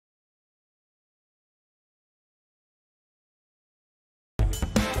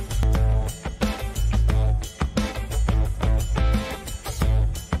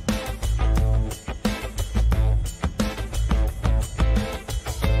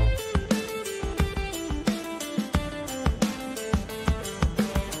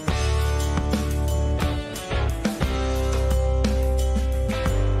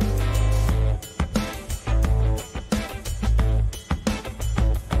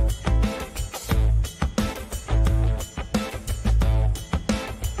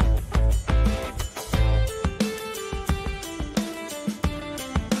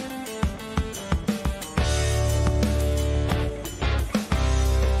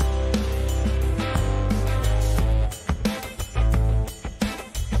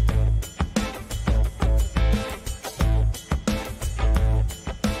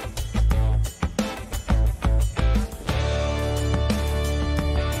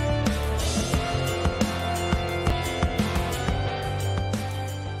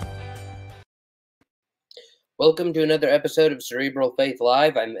Welcome to another episode of Cerebral Faith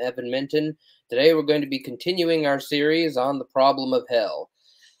Live. I'm Evan Minton. Today we're going to be continuing our series on the problem of hell.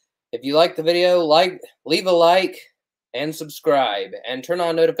 If you like the video, leave a like and subscribe and turn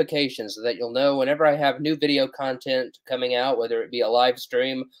on notifications so that you'll know whenever I have new video content coming out, whether it be a live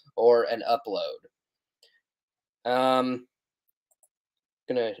stream or an upload. I'm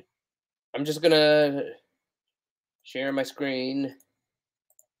just gonna share my screen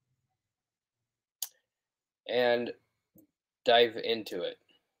and dive into it.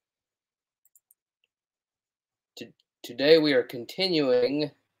 Today we are continuing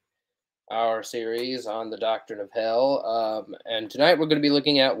our series on the doctrine of hell, and tonight we're going to be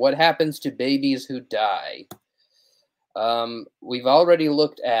looking at what happens to babies who die. We've already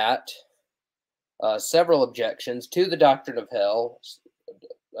looked at several objections to the doctrine of hell,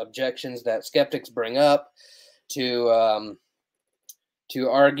 objections that skeptics bring up to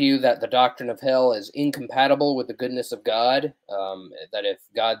argue that the doctrine of hell is incompatible with the goodness of God, that if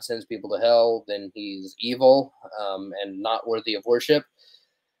God sends people to hell, then he's evil and not worthy of worship.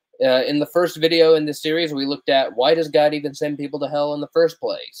 In the first video in this series, we looked at why does God even send people to hell in the first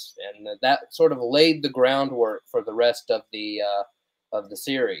place? And that sort of laid the groundwork for the rest of the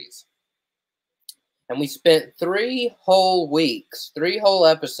series. And we spent 3 whole weeks, 3 whole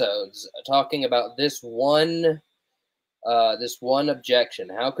episodes talking about this one objection.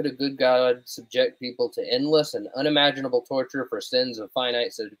 How could a good God subject people to endless and unimaginable torture for sins of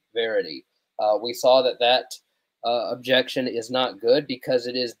finite severity? We saw that objection is not good because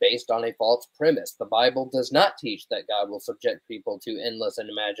it is based on a false premise. The Bible does not teach that God will subject people to endless and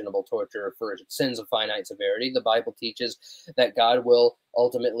unimaginable torture for sins of finite severity. The Bible teaches that God will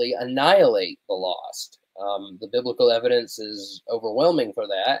ultimately annihilate the lost. The biblical evidence is overwhelming for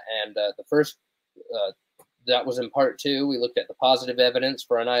that, and the first that was in part 2. We looked at the positive evidence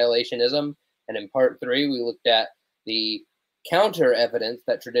for annihilationism. And in part 3, we looked at the counter evidence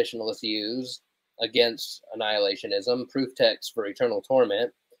that traditionalists use against annihilationism, proof texts for eternal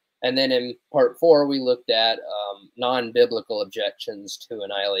torment. And then in part 4, we looked at non-biblical objections to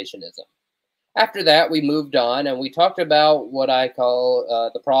annihilationism. After that, we moved on and we talked about what I call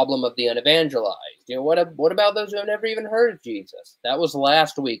the problem of the unevangelized. You know, what about those who have never even heard of Jesus? That was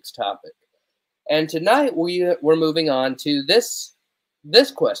last week's topic. And tonight we're moving on to this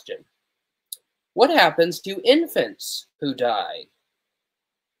question. What happens to infants who die?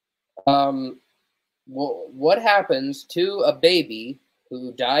 What happens to a baby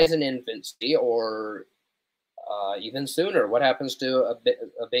who dies in infancy or even sooner? What happens to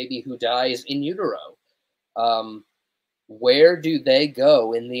a baby who dies in utero? Where do they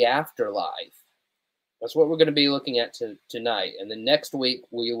go in the afterlife? That's what we're going to be looking at tonight. And then next week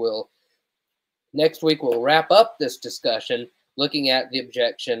we'll wrap up this discussion looking at the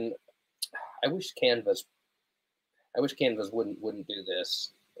objection. I wish Canvas wouldn't do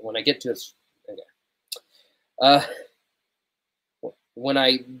this. When I get to this, okay. When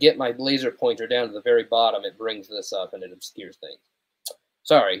I get my laser pointer down to the very bottom, it brings this up and it obscures things.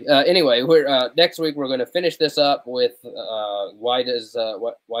 Sorry. Anyway, next week we're going to finish this up with why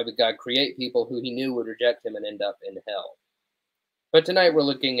would God create people who He knew would reject Him and end up in hell? But tonight we're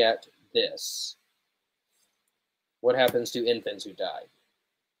looking at this. What happens to infants who die?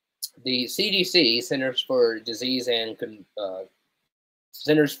 The CDC, Centers for Disease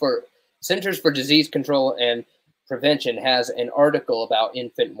Control and Prevention, has an article about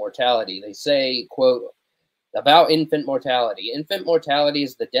infant mortality. They say, quote, about infant mortality. Infant mortality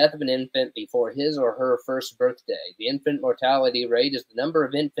is the death of an infant before his or her first birthday. The infant mortality rate is the number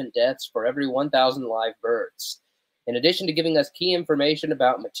of infant deaths for every 1,000 live births. In addition to giving us key information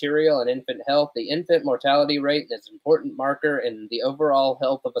about material and infant health, the infant mortality rate is an important marker in the overall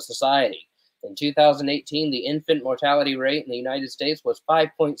health of a society. In 2018, the infant mortality rate in the United States was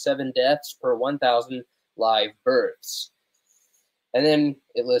 5.7 deaths per 1,000 live births. And then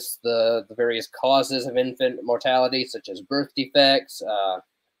it lists the various causes of infant mortality, such as birth defects,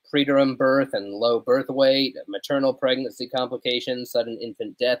 preterm birth and low birth weight, maternal pregnancy complications, sudden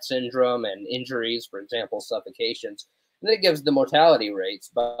infant death syndrome, and injuries, for example, suffocations. And then it gives the mortality rates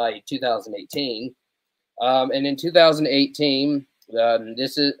by 2018. And in 2018,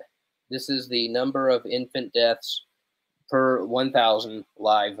 this is the number of infant deaths per 1,000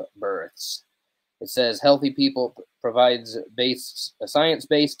 live births. It says Healthy People provides a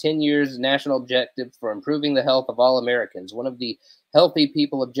science-based 10 years national objective for improving the health of all Americans. One of the Healthy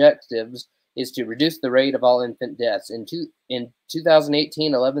People objectives is to reduce the rate of all infant deaths. In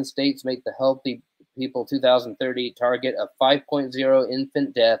 2018, 11 states make the Healthy People 2030 target of 5.0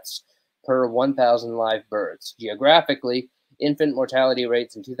 infant deaths per 1,000 live births. Geographically, infant mortality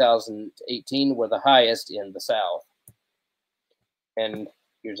rates in 2018 were the highest in the South. And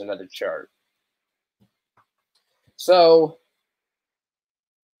here's another chart. So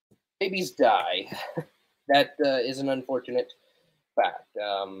babies die. That is an unfortunate fact.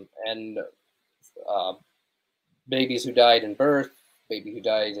 And babies who died in birth, baby who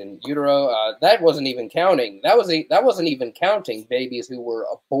died in utero, that wasn't even counting. That wasn't even counting babies who were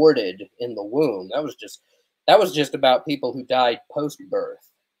aborted in the womb. That was just about people who died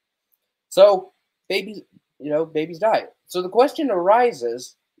post-birth. So babies die. So the question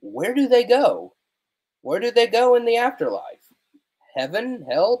arises, where do they go? Where do they go in the afterlife? Heaven,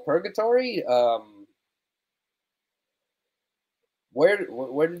 hell, purgatory?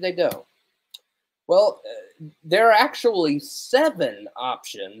 Where did they go? Well, there are actually 7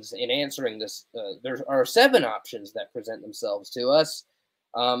 options in answering this. There are 7 options that present themselves to us.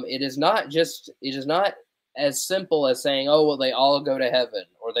 It is not as simple as saying, oh, well, they all go to heaven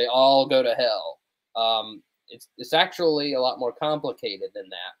or they all go to hell. It's actually a lot more complicated than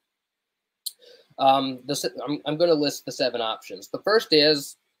that. I'm going to list the 7 options. The first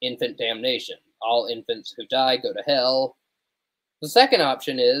is infant damnation. All infants who die go to hell. The second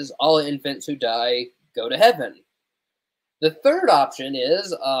option is all infants who die go to heaven. The third option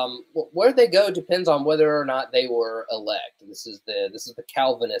is where they go depends on whether or not they were elect. This is the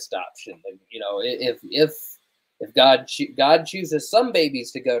Calvinist option. You know, if God chooses some babies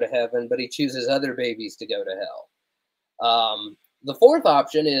to go to heaven, but he chooses other babies to go to hell. The fourth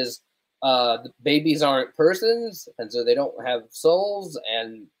option is the babies aren't persons, and so they don't have souls,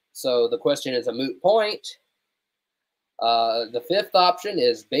 and so the question is a moot point. The fifth option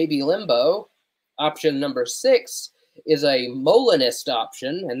is baby limbo. Option number 6 is a Molinist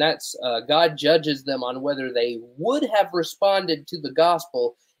option, and that's God judges them on whether they would have responded to the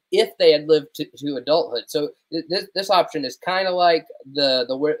gospel if they had lived to adulthood. So this option is kind of like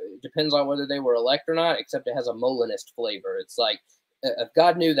depends on whether they were elect or not, except it has a Molinist flavor. It's like if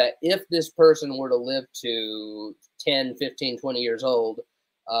God knew that if this person were to live to 10, 15, 20 years old,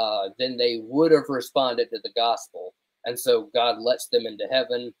 then they would have responded to the gospel. And so God lets them into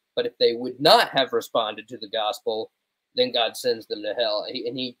heaven. But if they would not have responded to the gospel, then God sends them to hell.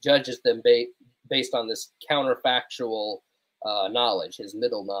 And he judges them based on this counterfactual knowledge, his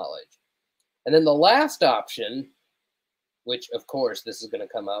middle knowledge. And then the last option, which of course this is going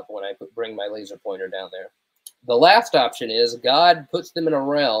to come up when I bring my laser pointer down there. The last option is God puts them in a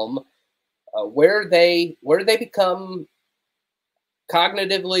realm where they become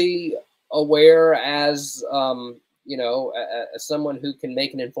cognitively aware as as someone who can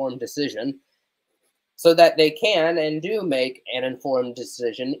make an informed decision, so that they can and do make an informed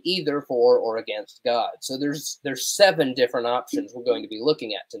decision either for or against God. So there's 7 different options we're going to be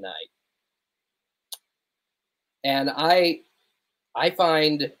looking at tonight. And I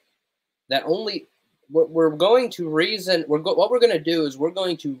find that we're going to reason. What we're going to do is we're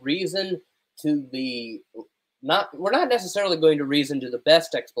going to reason to the we're not necessarily going to reason to the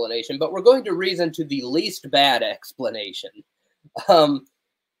best explanation, but we're going to reason to the least bad explanation,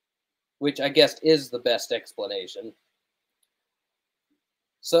 which I guess is the best explanation.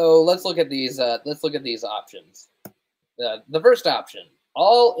 So let's look at these. Let's look at these options. The first option: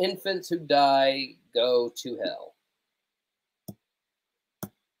 all infants who die go to hell.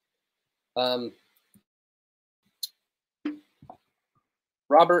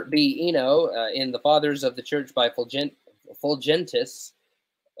 Robert B. Eno, in The Fathers of the Church by Fulgentus,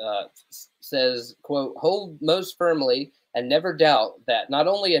 says, quote, "Hold most firmly and never doubt that not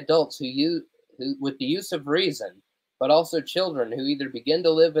only adults who with the use of reason, but also children who either begin to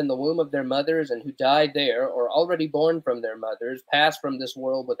live in the womb of their mothers and who die there, or already born from their mothers, pass from this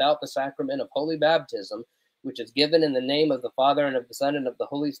world without the sacrament of holy baptism, which is given in the name of the Father and of the Son and of the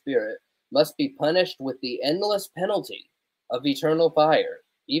Holy Spirit, must be punished with the endless penalty of eternal fire,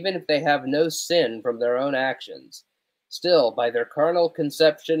 even if they have no sin from their own actions. Still, by their carnal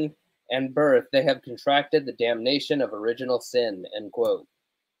conception and birth, they have contracted the damnation of original sin," end quote.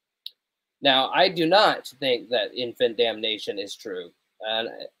 Now, I do not think that infant damnation is true, and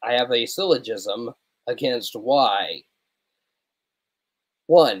I have a syllogism against why.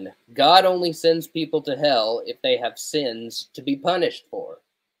 1, God only sends people to hell if they have sins to be punished for.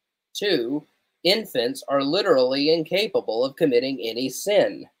 2, infants are literally incapable of committing any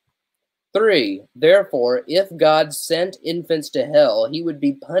sin. 3, therefore, if God sent infants to hell, he would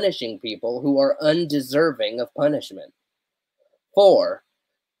be punishing people who are undeserving of punishment. 4,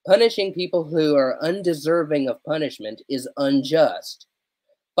 punishing people who are undeserving of punishment is unjust.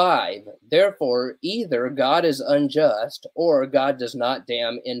 5, therefore, either God is unjust or God does not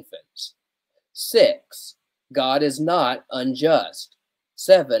damn infants. 6, God is not unjust.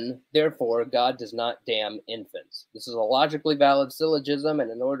 7, therefore, God does not damn infants. This is a logically valid syllogism,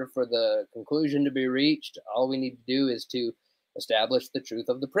 and in order for the conclusion to be reached, all we need to do is to establish the truth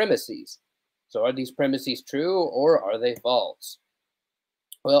of the premises. So are these premises true, or are they false?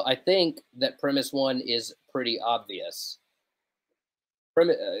 Well, I think that premise 1 is pretty obvious.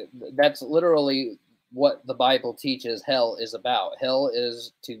 That's literally what the Bible teaches hell is about. Hell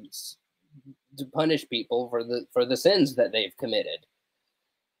is to punish people for the sins that they've committed.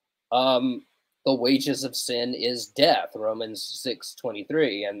 The wages of sin is death, Romans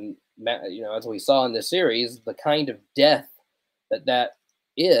 6:23, and as we saw in this series, the kind of death that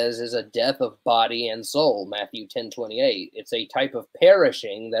is a death of body and soul, Matthew 10:28. It's a type of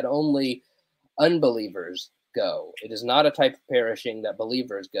perishing that only unbelievers go. It is not a type of perishing that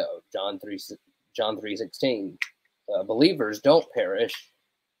believers go, John 3:16. Believers don't perish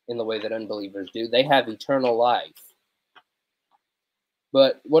in the way that unbelievers do. They have eternal life.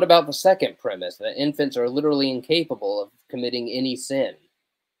 But what about the second premise, that infants are literally incapable of committing any sin?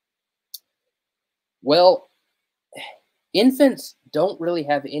 Well, infants don't really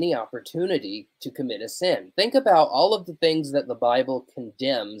have any opportunity to commit a sin. Think about all of the things that the Bible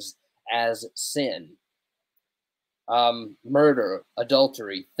condemns as sin. Murder,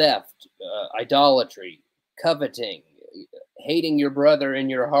 adultery, theft, idolatry, coveting, hating your brother in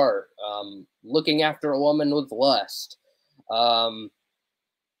your heart, looking after a woman with lust.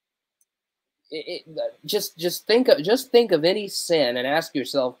 Just think of any sin and ask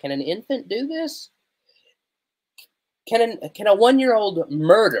yourself, can an infant do this? Can a 1-year-old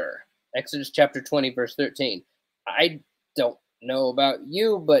murder? Exodus chapter 20, verse 13. I don't know about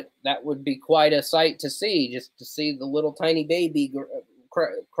you, but that would be quite a sight to see, just to see the little tiny baby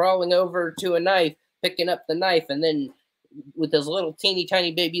crawling over to a knife, picking up the knife, and then with his little teeny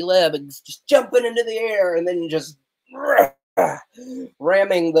tiny baby legs just jumping into the air, and then just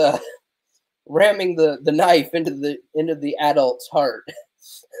ramming the knife into the adult's heart,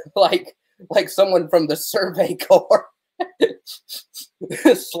 like someone from the Survey Corps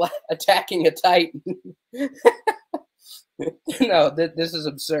attacking a Titan. No, this is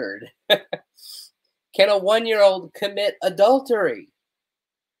absurd. Can a 1-year-old commit adultery?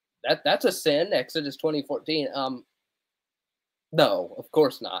 That's a sin, Exodus 20:14. No, of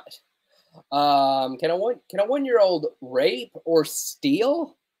course not. Can a 1-year-old rape or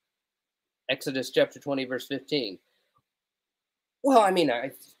steal? Exodus chapter 20, verse 15. Well, I mean,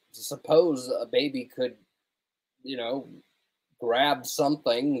 I suppose a baby could, grab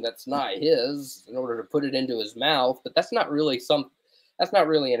something that's not his in order to put it into his mouth, but that's not really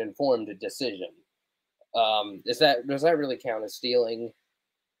an informed decision. Does that really count as stealing?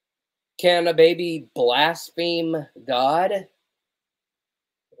 Can a baby blaspheme God?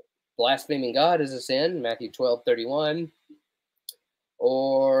 Blaspheming God is a sin, Matthew 12:31.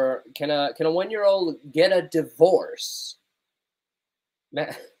 Or can a 1-year-old get a divorce?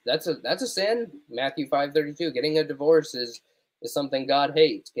 That's a sin, Matthew 5:32. Getting a divorce is something God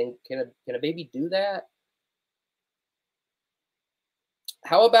hates. Can a baby do that?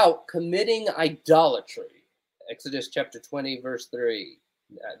 How about committing idolatry? Exodus chapter 20, verse 3.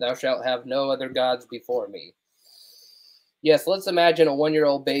 Thou shalt have no other gods before me. Yes, let's imagine a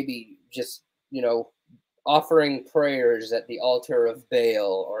 1-year-old baby just, offering prayers at the altar of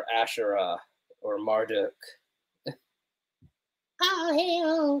Baal or Asherah or Marduk. Oh,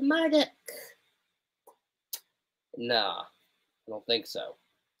 hail Marduk. Nah, I don't think so.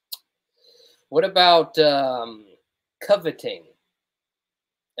 What about coveting?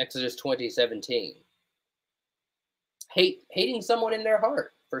 Exodus 20:17. Hating someone in their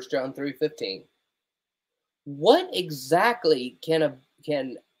heart. 1 John 3:15. What exactly can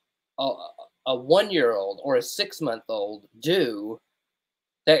a 1-year-old or a 6-month-old do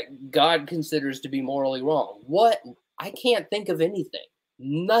that God considers to be morally wrong? What? I can't think of anything.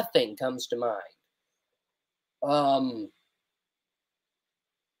 Nothing comes to mind.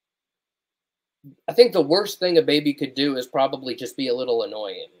 I think the worst thing a baby could do is probably just be a little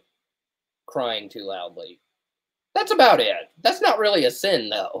annoying, crying too loudly. That's about it. That's not really a sin,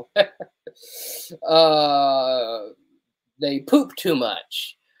 though. They poop too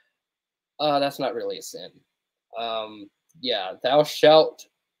much. That's not really a sin. Yeah, thou shalt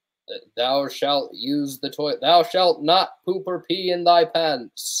use the toilet. Thou shalt not poop or pee in thy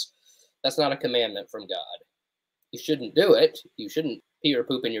pants. That's not a commandment from God. You shouldn't do it. You shouldn't pee or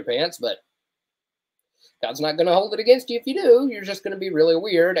poop in your pants, but God's not going to hold it against you if you do. You're just going to be really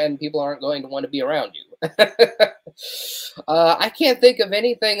weird, and people aren't going to want to be around you. I can't think of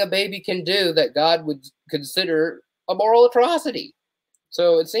anything a baby can do that God would consider a moral atrocity.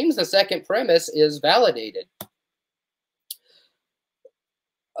 So it seems the second premise is validated.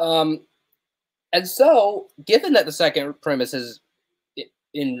 And so, given that the second premise is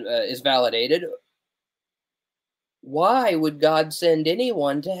validated, why would God send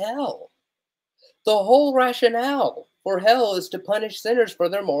anyone to hell? The whole rationale for hell is to punish sinners for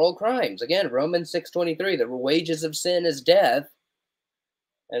their moral crimes. Again, Romans 6:23, the wages of sin is death.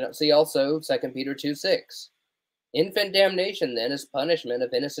 And see also 2 Peter 2:6. Infant damnation, then, is punishment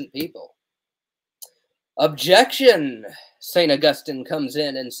of innocent people. Objection! St. Augustine comes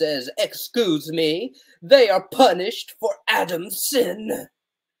in and says, excuse me, they are punished for Adam's sin.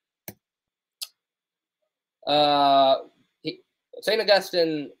 St.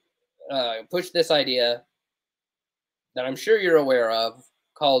 Augustine pushed this idea that I'm sure you're aware of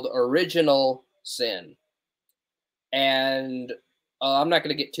called original sin. And I'm not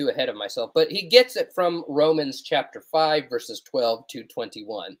going to get too ahead of myself, but he gets it from Romans chapter 5, verses 12 to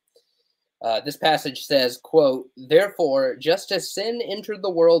 21. This passage says, quote, therefore, just as sin entered the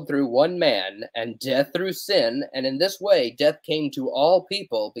world through one man, and death through sin, and in this way death came to all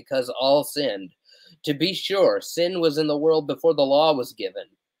people because all sinned. To be sure, sin was in the world before the law was given,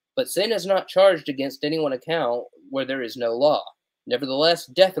 but sin is not charged against anyone account where there is no law. Nevertheless,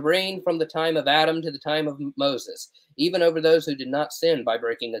 death reigned from the time of Adam to the time of Moses, even over those who did not sin by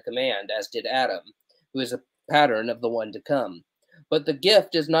breaking a command, as did Adam, who is a pattern of the one to come. But the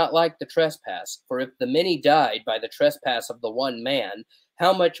gift is not like the trespass, for if the many died by the trespass of the one man,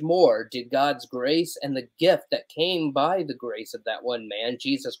 how much more did God's grace and the gift that came by the grace of that one man,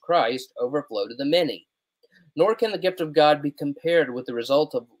 Jesus Christ, overflow to the many? Nor can the gift of God be compared with the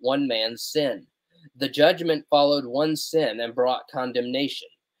result of one man's sin. The judgment followed one sin and brought condemnation,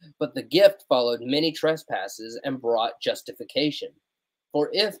 but the gift followed many trespasses and brought justification. For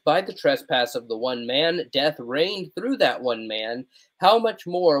if by the trespass of the one man death reigned through that one man, how much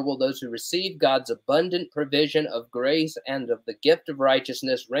more will those who receive God's abundant provision of grace and of the gift of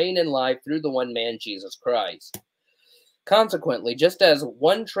righteousness reign in life through the one man, Jesus Christ? Consequently, just as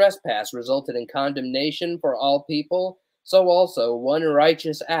one trespass resulted in condemnation for all people, so also one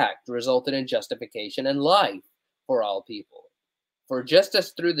righteous act resulted in justification and life for all people. For just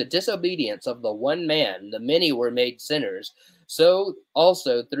as through the disobedience of the one man the many were made sinners, so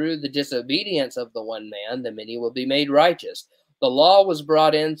also through the disobedience of the one man the many will be made righteous. The law was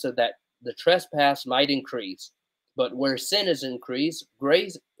brought in so that the trespass might increase. But where sin is increased,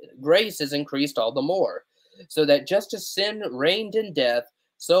 grace is increased all the more, so that just as sin reigned in death,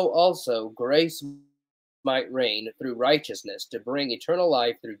 so also grace might reign through righteousness to bring eternal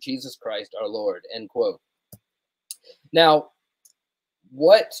life through Jesus Christ our Lord. End quote. Now,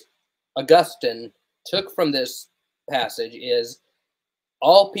 what Augustine took from this passage is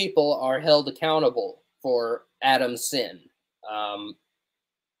all people are held accountable for Adam's sin.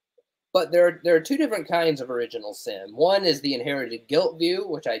 But there are two different kinds of original sin. One is the inherited guilt view,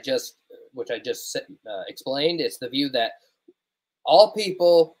 which I just explained. It's the view that all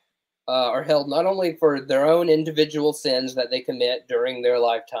people are held not only for their own individual sins that they commit during their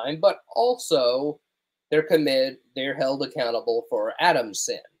lifetime, but also they're held accountable for Adam's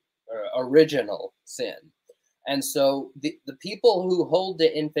sin, or original sin. And so the people who hold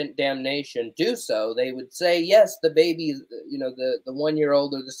to infant damnation do so. They would say, yes, the baby, the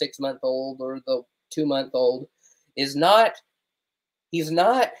 1-year-old or the 6-month-old or the 2-month-old he's not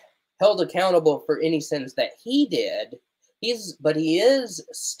held accountable for any sins that he did. But he is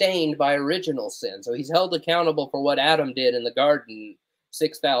stained by original sin. So he's held accountable for what Adam did in the garden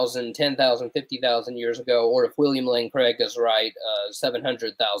 6,000, 10,000, 50,000 years ago, or if William Lane Craig is right,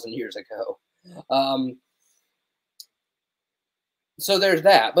 700,000 years ago. So there's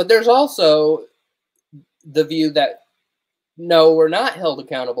that. But there's also the view that, no, we're not held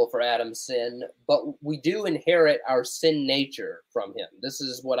accountable for Adam's sin, but we do inherit our sin nature from him. This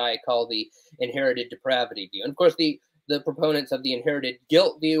is what I call the inherited depravity view. And of course, the proponents of the inherited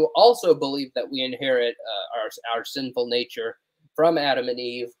guilt view also believe that we inherit our sinful nature from Adam and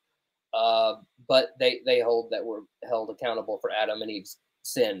Eve, but they hold that we're held accountable for Adam and Eve's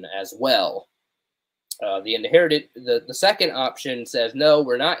sin as well. The second option says, no,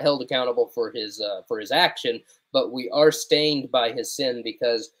 we're not held accountable for his action, but we are stained by his sin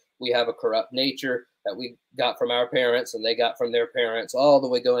because we have a corrupt nature that we got from our parents and they got from their parents, all the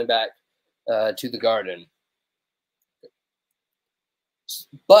way going back to the garden.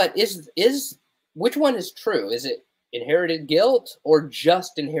 But which one is true? Is it inherited guilt or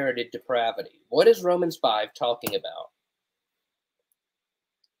just inherited depravity? What is Romans 5 talking about?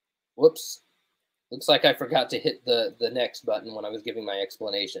 Whoops. Looks like I forgot to hit the next button when I was giving my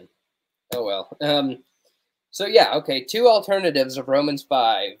explanation. Oh well. So yeah, okay, two alternatives of Romans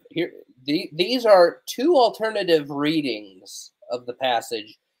 5. Here, these are two alternative readings of the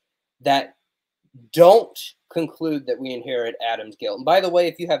passage that don't conclude that we inherit Adam's guilt. And by the way,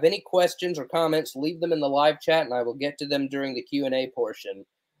 if you have any questions or comments, leave them in the live chat and I will get to them during the Q&A portion.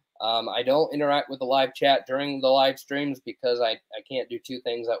 I don't interact with the live chat during the live streams because I can't do two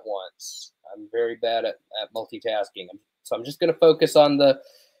things at once. I'm very bad at multitasking. So I'm just going to focus on the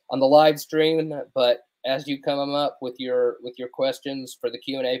live stream, but as you come up with your questions for the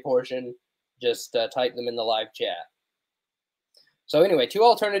Q&A portion, just type them in the live chat. So anyway, two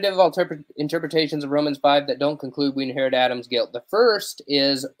alternative interpretations of Romans 5 that don't conclude we inherit Adam's guilt. The first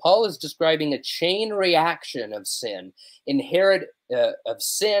is Paul is describing a chain reaction of sin, inheriting a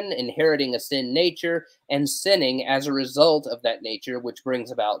sin nature, and sinning as a result of that nature, which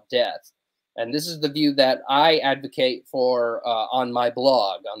brings about death. And this is the view that I advocate for on my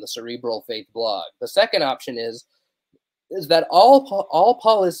blog, on the Cerebral Faith blog. The second option is that all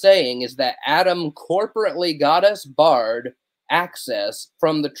Paul is saying is that Adam corporately got us barred access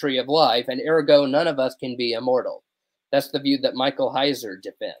from the tree of life, and ergo none of us can be immortal. That's the view that Michael Heiser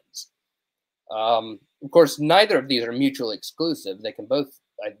defends. Of course, neither of these are mutually exclusive.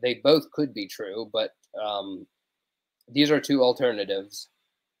 They both could be true, but these are two alternatives.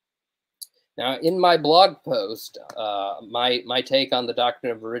 Now, in my blog post, my take on the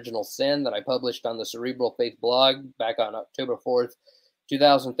doctrine of original sin that I published on the Cerebral Faith blog back on October 4th,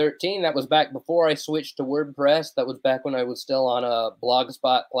 2013, that was back before I switched to WordPress. That was back when I was still on a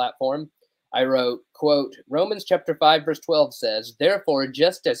Blogspot platform. I wrote, quote, Romans chapter 5, verse 12 says, therefore,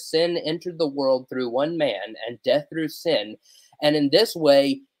 just as sin entered the world through one man and death through sin, and in this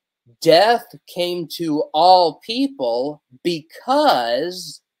way, death came to all people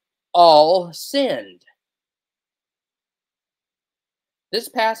because all sinned. This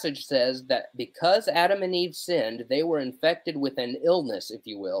passage says that because Adam and Eve sinned, they were infected with an illness, if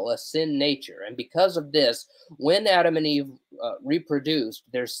you will, a sin nature. And because of this, when Adam and Eve reproduced,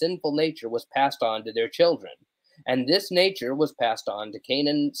 their sinful nature was passed on to their children. And this nature was passed on to Cain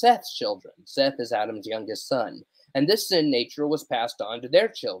and Seth's children. Seth is Adam's youngest son. And this sin nature was passed on to their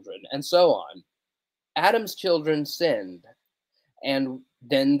children, and so on. Adam's children sinned, and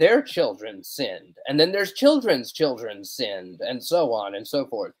then their children sinned, and then their children's children sinned, and so on and so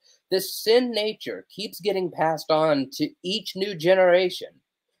forth. This sin nature keeps getting passed on to each new generation.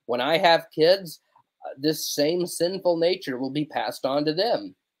 When I have kids, this same sinful nature will be passed on to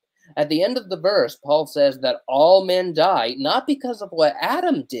them. At the end of the verse, Paul says that all men die, not because of what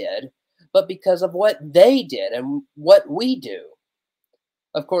Adam did, but because of what they did and what we do.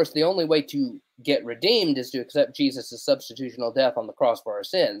 Of course, the only way to get redeemed is to accept Jesus' substitutional death on the cross for our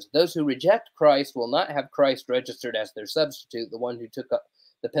sins. Those who reject Christ will not have Christ registered as their substitute, the one who took up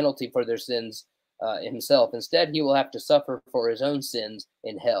the penalty for their sins himself. Instead, he will have to suffer for his own sins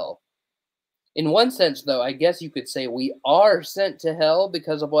in hell. In one sense, though, I guess you could say we are sent to hell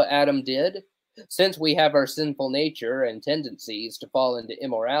because of what Adam did, since we have our sinful nature and tendencies to fall into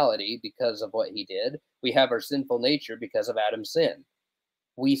immorality because of what he did. We have our sinful nature because of Adam's sin.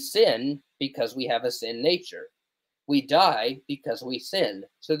 We sin because we have a sin nature. We die because we sin.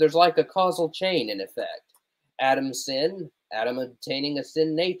 So there's like a causal chain in effect. Adam's sin, Adam obtaining a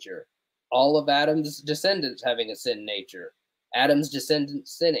sin nature. All of Adam's descendants having a sin nature. Adam's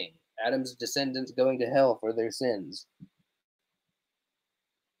descendants sinning. Adam's descendants going to hell for their sins.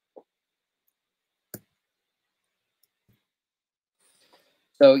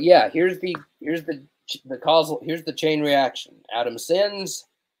 So yeah, here's the chain reaction. Adam sins,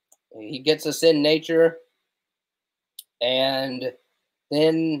 he gets a sin nature, and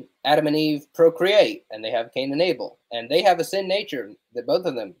then Adam and Eve procreate, and they have Cain and Abel, and they have a sin nature. That both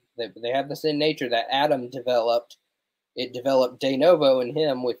of them, they have the sin nature that Adam developed. It developed de novo in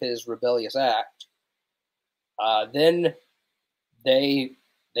him with his rebellious act. Then they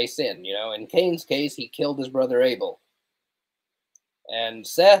sin. You know, in Cain's case, he killed his brother Abel. And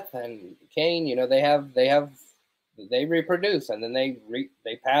Seth and Cain, you know, they reproduce, and then they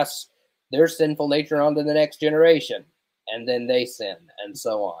pass their sinful nature on to the next generation, and then they sin, and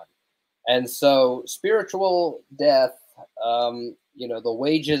so on. And so spiritual death, you know, the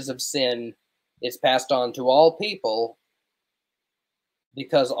wages of sin is passed on to all people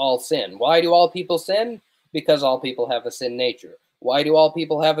because all sin. Why do all people sin? Because all people have a sin nature. Why do all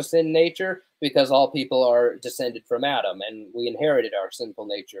people have a sin nature? Because all people are descended from Adam, and we inherited our sinful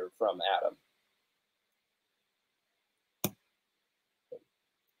nature from Adam.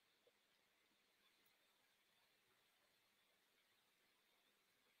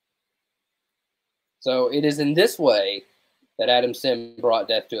 So it is in this way that Adam's sin brought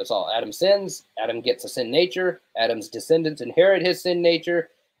death to us all. Adam sins, Adam gets a sin nature, Adam's descendants inherit his sin nature,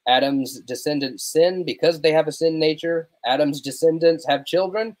 Adam's descendants sin because they have a sin nature. Adam's descendants have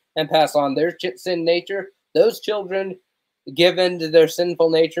children and pass on their sin nature. Those children give in to their sinful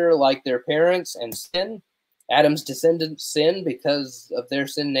nature like their parents and sin. Adam's descendants sin because of their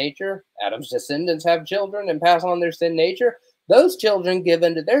sin nature. Adam's descendants have children and pass on their sin nature. Those children give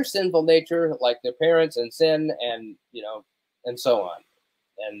into their sinful nature like their parents and sin, and and so on.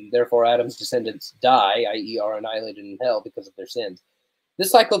 And therefore Adam's descendants die, i.e. are annihilated in hell because of their sins. This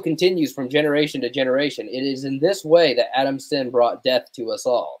cycle continues from generation to generation. It is in this way that Adam's sin brought death to us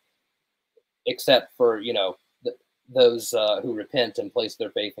all, except for, those who repent and place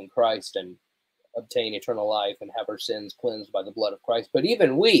their faith in Christ and obtain eternal life and have our sins cleansed by the blood of Christ. But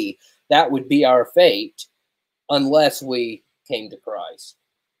even we, that would be our fate unless we came to Christ.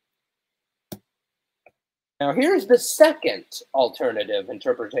 Now, here's the second alternative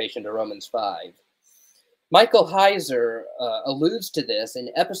interpretation to Romans 5. Michael Heiser alludes to this in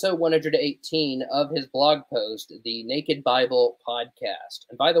episode 118 of his blog post, The Naked Bible Podcast.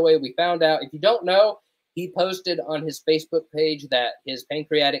 And by the way, we found out, if you don't know, he posted on his Facebook page that his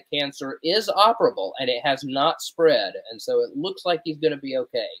pancreatic cancer is operable and it has not spread. And so it looks like he's going to be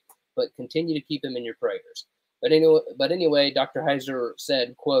okay. But continue to keep him in your prayers. But anyway, Dr. Heiser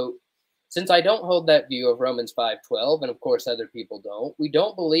said, quote, "Since I don't hold that view of Romans 5:12, and of course other people don't, we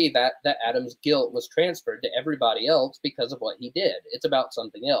don't believe that Adam's guilt was transferred to everybody else because of what he did. It's about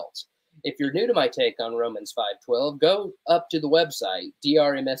something else. If you're new to my take on Romans 5:12, go up to the website,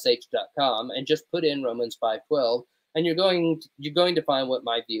 drmsh.com, and just put in Romans 5:12, and you're going to find what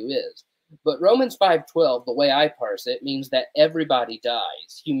my view is. But Romans 5:12, the way I parse it, means that everybody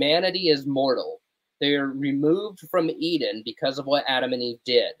dies. Humanity is mortal. They're removed from Eden because of what Adam and Eve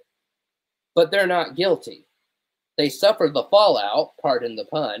did. But they're not guilty. They suffer the fallout, pardon the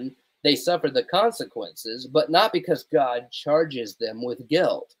pun. They suffer the consequences, but not because God charges them with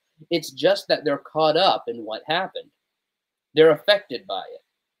guilt. It's just that they're caught up in what happened. They're affected by it.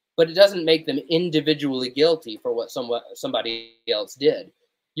 But it doesn't make them individually guilty for what somebody else did.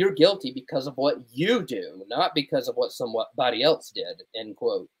 You're guilty because of what you do, not because of what somebody else did," end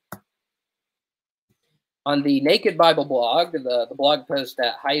quote. On the Naked Bible blog, the blog post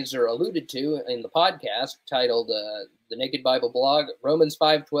that Heiser alluded to in the podcast, titled The Naked Bible Blog, Romans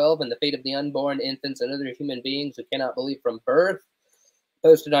 5:12 and the Fate of the Unborn, Infants, and Other Human Beings Who Cannot Believe from Birth,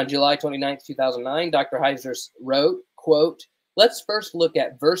 posted on July 29th, 2009, Dr. Heiser wrote, quote, "Let's first look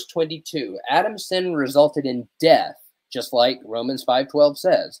at verse 22. Adam's sin resulted in death, just like Romans 5:12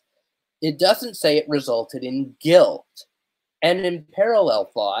 says. It doesn't say it resulted in guilt. And in parallel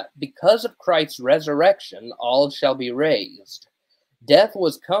thought, because of Christ's resurrection, all shall be raised. Death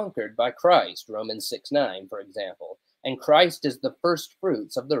was conquered by Christ, Romans 6:9, for example, and Christ is the first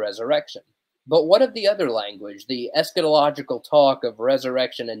fruits of the resurrection. But what of the other language, the eschatological talk of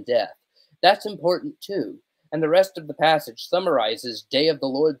resurrection and death? That's important too. And the rest of the passage summarizes Day of the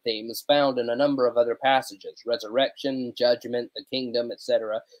Lord themes found in a number of other passages, resurrection, judgment, the kingdom,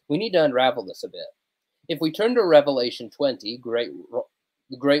 etc. We need to unravel this a bit. If we turn to Revelation 20,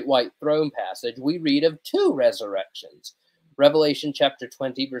 the great white throne passage, we read of two resurrections. Revelation chapter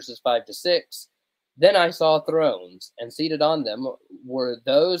 20, verses 5 to 6. Then I saw thrones, and seated on them were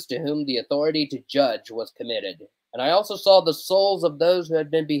those to whom the authority to judge was committed. And I also saw the souls of those who had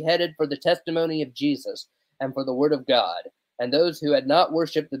been beheaded for the testimony of Jesus and for the word of God, and those who had not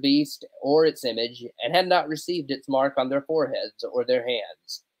worshipped the beast or its image, and had not received its mark on their foreheads or their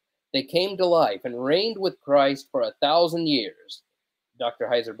hands. They came to life and reigned with Christ for 1,000 years. Dr.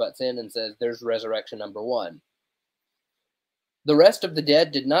 Heiser butts in and says, there's resurrection number 1. The rest of the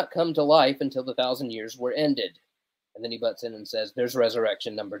dead did not come to life until the 1,000 years were ended. And then he butts in and says, there's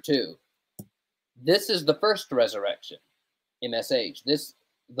resurrection number 2. This is the first resurrection, MSH. This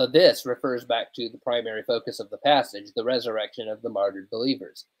refers back to the primary focus of the passage, the resurrection of the martyred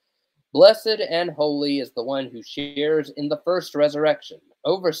believers. Blessed and holy is the one who shares in the first resurrection.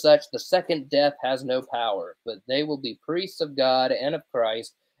 Over such the second death has no power, but they will be priests of God and of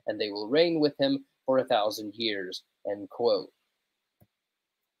Christ, and they will reign with him for 1,000 years. End quote.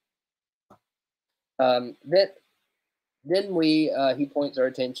 Then he points our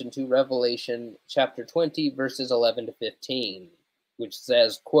attention to Revelation chapter 20, verses 11 to 15, which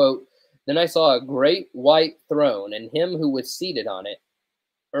says, quote, Then I saw a great white throne, and him who was seated on it.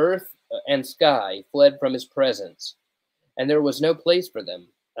 Earth and sky fled from his presence, and there was no place for them.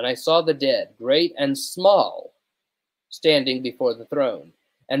 And I saw the dead, great and small, standing before the throne.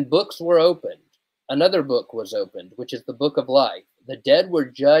 And books were opened. Another book was opened, which is the book of life. The dead were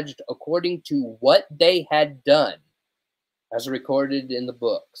judged according to what they had done, as recorded in the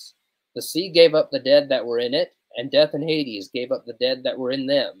books. The sea gave up the dead that were in it, and death and Hades gave up the dead that were in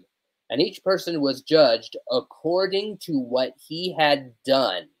them, and each person was judged according to what he had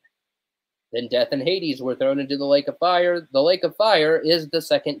done. Then death and Hades were thrown into the lake of fire. The lake of fire is the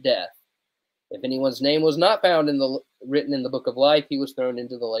second death. If anyone's name was not found written in the book of life, he was thrown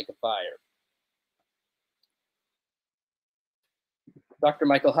into the lake of fire. Dr.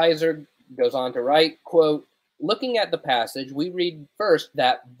 Michael Heiser goes on to write, quote, looking at the passage, we read first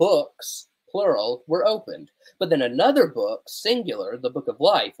that books, plural, were opened. But then another book, singular, the book of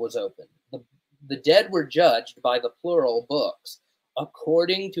life, was opened. The dead were judged by the plural books,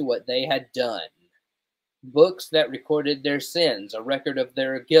 according to what they had done. Books that recorded their sins, a record of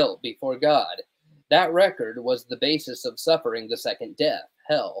their guilt before God. That record was the basis of suffering the second death,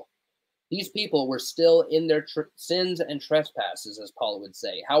 hell. These people were still in their sins and trespasses, as Paul would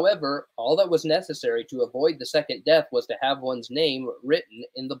say. However, all that was necessary to avoid the second death was to have one's name written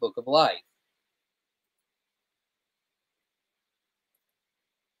in the book of life.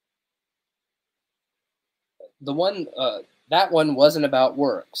 That one wasn't about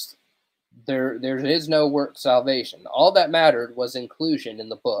works. There is no work salvation. All that mattered was inclusion in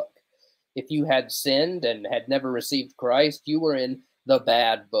the book. If you had sinned and had never received Christ, you were in the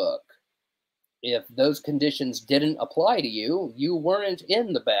bad book. If those conditions didn't apply to you, you weren't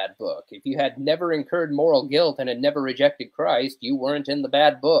in the bad book. If you had never incurred moral guilt and had never rejected Christ, you weren't in the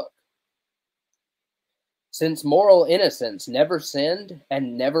bad book. Since moral innocents never sinned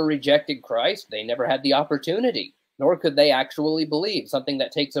and never rejected Christ, they never had the opportunity, nor could they actually believe, something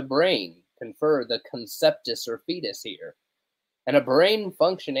that takes a brain, confer the conceptus or fetus here, and a brain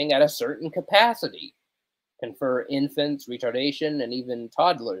functioning at a certain capacity, confer infants, retardation, and even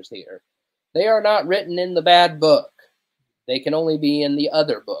toddlers here. They are not written in the bad book. They can only be in the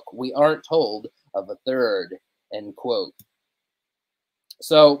other book. We aren't told of a third, end quote.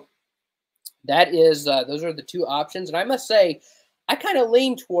 So that is, those are the two options. And I must say, I kind of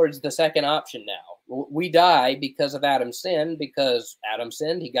lean towards the second option now. We die because of Adam's sin, because Adam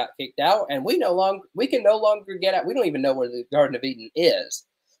sinned, he got kicked out, and we can no longer get out. We don't even know where the Garden of Eden is.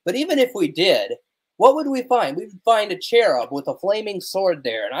 But even if we did, what would we find? We would find a cherub with a flaming sword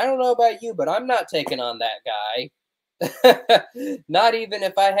there. And I don't know about you, but I'm not taking on that guy. Not even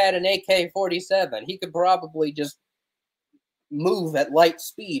if I had an AK-47. He could probably just move at light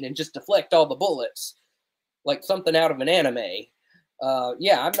speed and just deflect all the bullets like something out of an anime.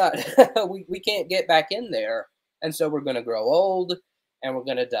 Yeah, I'm not, we can't get back in there. And so we're going to grow old and we're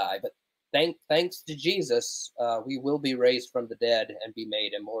going to die. But thanks to Jesus, we will be raised from the dead and be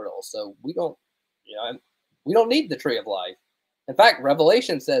made immortal. So we don't need the tree of life. In fact,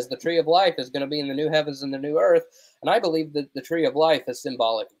 Revelation says the tree of life is going to be in the new heavens and the new earth. And I believe that the tree of life is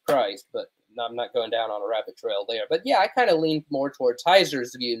symbolic of Christ, but I'm not going down on a rabbit trail there. But yeah, I kind of lean more towards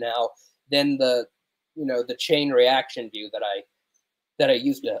Heiser's view now than the chain reaction view that I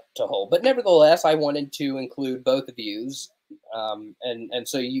used to hold. But nevertheless, I wanted to include both views. And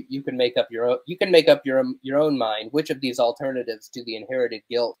so you can make up your own mind which of these alternatives to the inherited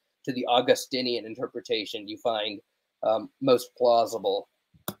guilt, to the Augustinian interpretation, you find most plausible.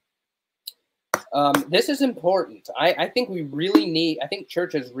 This is important. I think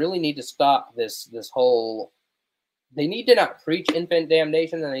churches really need to stop this whole, they need to not preach infant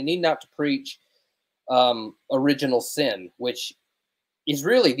damnation, and they need not to preach original sin, which is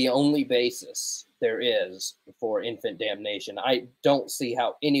really the only basis there is for infant damnation. I don't see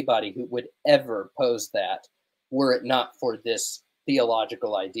how anybody who would ever pose that were it not for this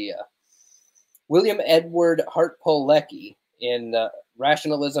theological idea. William Edward Hartpole-Lecky in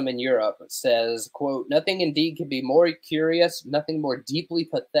Rationalism in Europe says, quote, nothing indeed can be more curious, nothing more deeply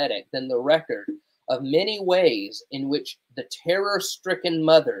pathetic than the record of many ways in which the terror-stricken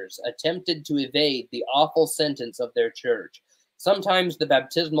mothers attempted to evade the awful sentence of their church. Sometimes the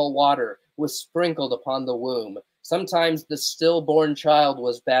baptismal water was sprinkled upon the womb. Sometimes the stillborn child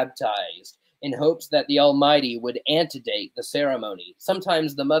was baptized in hopes that the Almighty would antedate the ceremony.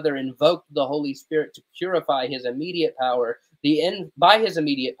 Sometimes the mother invoked the Holy Spirit to purify his immediate power, by his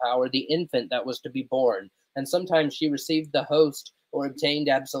immediate power, the infant that was to be born. And sometimes she received the host or obtained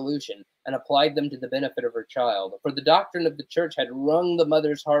absolution and applied them to the benefit of her child. For the doctrine of the church had wrung the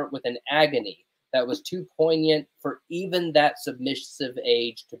mother's heart with an agony that was too poignant for even that submissive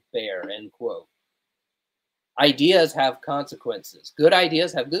age to bear, end quote. Ideas have consequences. Good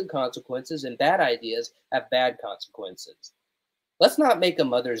ideas have good consequences, and bad ideas have bad consequences. Let's not make a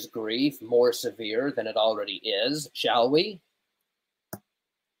mother's grief more severe than it already is, shall we?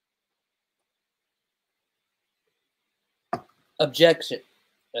 Objection.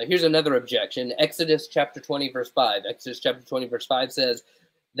 Here's another objection. Exodus chapter 20, verse 5. Exodus chapter 20, verse 5 says,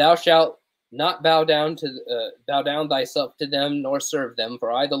 thou shalt not bow down thyself to them, nor serve them.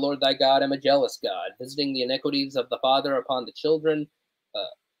 For I, the Lord thy God, am a jealous God, visiting the iniquities of the father upon the children,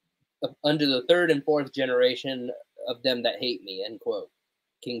 unto the third and fourth generation of them that hate me. End quote.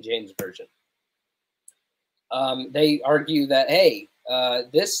 King James Version. They argue that, hey,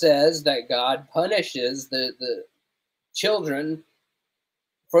 this says that God punishes the children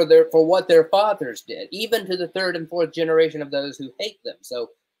for what their fathers did, even to the third and fourth generation of those who hate them. So,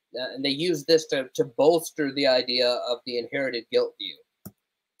 and they use this to bolster the idea of the inherited guilt view.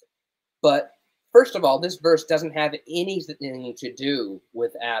 But first of all, this verse doesn't have anything to do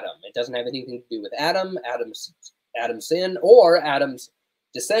with Adam. It doesn't have anything to do with Adam's sin, or Adam's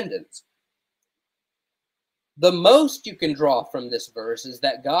descendants. The most you can draw from this verse is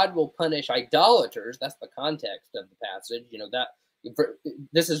that God will punish idolaters. That's the context of the passage. You know, that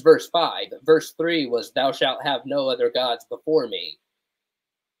this is verse 5. Verse 3 was, thou shalt have no other gods before me.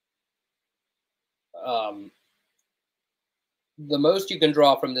 The most you can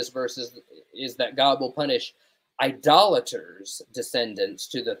draw from this verse is that God will punish idolaters' descendants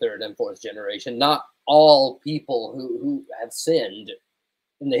to the third and fourth generation, not all people who have sinned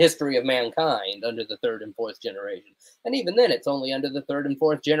in the history of mankind under the third and fourth generation. And even then, it's only under the third and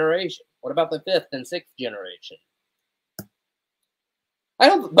fourth generation. What about the fifth and sixth generation? I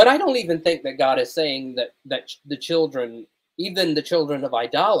don't even think that God is saying that the children, even the children of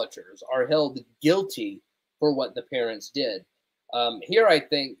idolaters, are held guilty for what the parents did. Here, I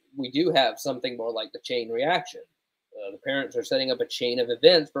think we do have something more like the chain reaction. The parents are setting up a chain of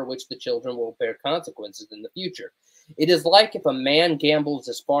events for which the children will bear consequences in the future. It is like if a man gambles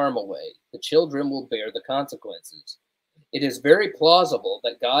his farm away, the children will bear the consequences. It is very plausible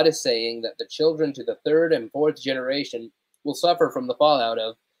that God is saying that the children to the third and fourth generation will suffer from the fallout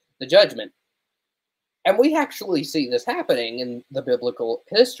of the judgment. And we actually see this happening in the biblical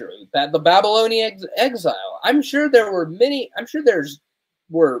history. That the Babylonian exile. I'm sure there were many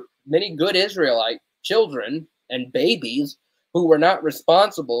good Israelite children and babies who were not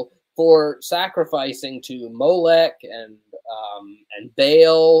responsible for sacrificing to Molech and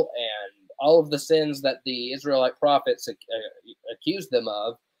Baal and all of the sins that the Israelite prophets accused them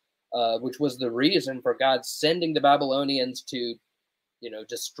of, which was the reason for God sending the Babylonians to,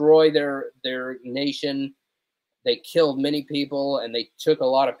 destroy their nation. They killed many people, and they took a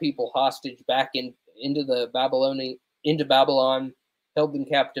lot of people hostage back into Babylon, held them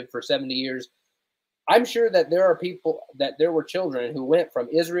captive for 70 years. I'm sure that there were children who went from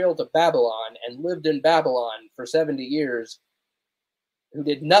Israel to Babylon and lived in Babylon for 70 years who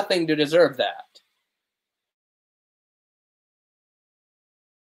did nothing to deserve that.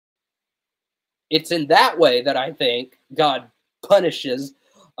 It's in that way that I think God punishes,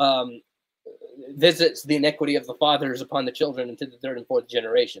 visits the iniquity of the fathers upon the children into the third and fourth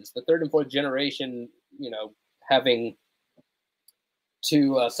generations. The third and fourth generation, having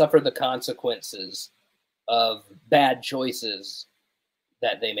to suffer the consequences of bad choices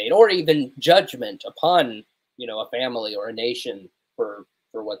that they made, or even judgment upon, a family or a nation for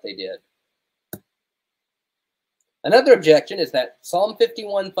what they did. Another objection is that Psalm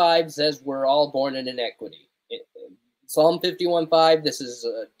 51:5 says we're all born in iniquity. Psalm 51:5, this is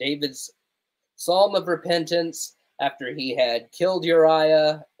David's psalm of repentance after he had killed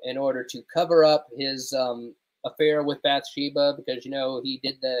Uriah in order to cover up his affair with Bathsheba, because he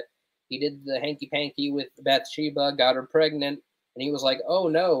did the hanky-panky with Bathsheba, got her pregnant, and he was like, oh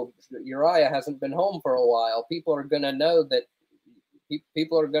no, Uriah hasn't been home for a while. People are going to know that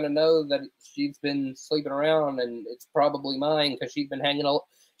she's been sleeping around, and it's probably mine because she's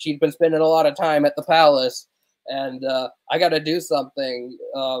been spending a lot of time at the palace, and I got to do something.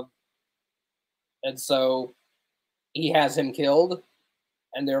 And so he has him killed,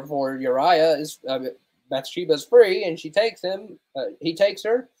 and therefore Bathsheba's free, and he takes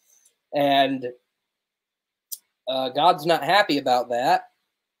her, and God's not happy about that.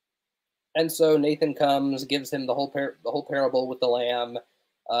 And so Nathan comes, gives him the whole parable with the lamb,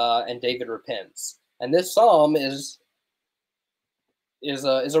 and David repents. And this psalm is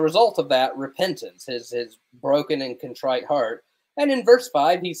a result of that repentance, his broken and contrite heart. And in verse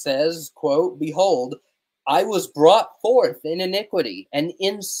 5, he says, quote, behold, I was brought forth in iniquity, and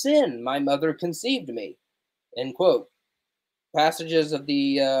in sin my mother conceived me, end quote. Passages of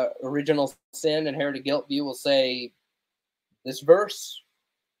the original sin, inherited guilt view will say this verse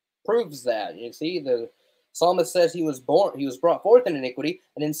proves that. You see, the psalmist says he was brought forth in iniquity,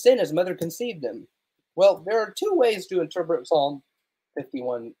 and in sin his mother conceived him. Well, there are two ways to interpret Psalm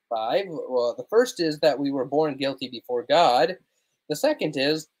 51:5. Well, the first is that we were born guilty before God. The second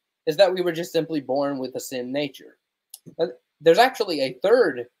is that we were just simply born with a sin nature. There's actually a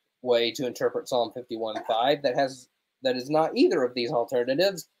third way to interpret Psalm 51:5 that is not either of these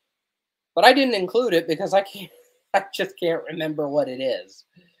alternatives, but I didn't include it because I just can't remember what it is.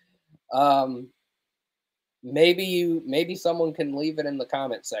 Um, maybe someone can leave it in the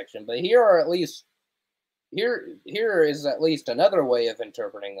comment section, but here is at least another way of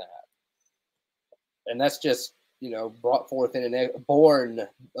interpreting that, and that's just brought forth in born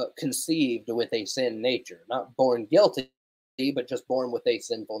conceived with a sin nature, not born guilty, but just born with a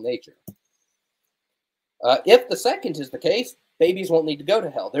sinful nature. If the second is the case, babies won't need to go to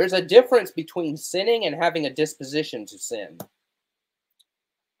hell. There's a difference between sinning and having a disposition to sin.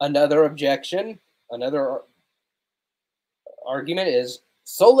 Another objection, another argument is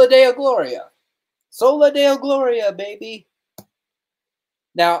sola deo gloria. Sola deo gloria, baby.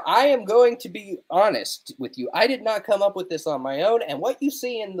 Now, I am going to be honest with you. I did not come up with this on my own, and what you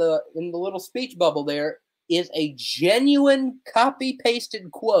see in the little speech bubble there is a genuine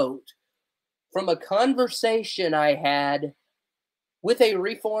copy-pasted quote from a conversation I had with a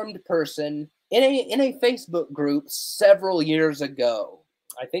Reformed person in a Facebook group several years ago.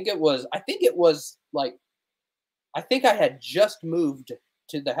 I think I had just moved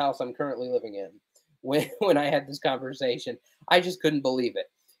to the house I'm currently living in when I had this conversation. I just couldn't believe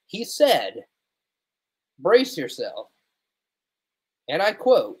it. He said, brace yourself, and I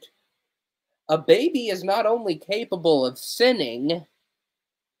quote, "A baby is not only capable of sinning,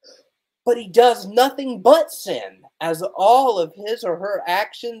 but he does nothing but sin, as all of his or her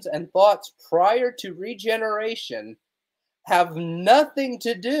actions and thoughts prior to regeneration have nothing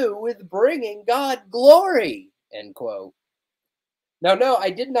to do with bringing God glory," end quote. Now, no, I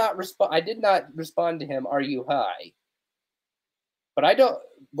did not respond to him, "Are you high?" But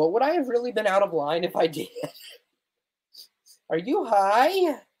would I have really been out of line if I did? Are you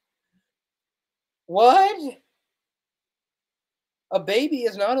high? What? A baby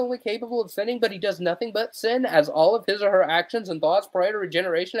is not only capable of sinning, but he does nothing but sin, as all of his or her actions and thoughts prior to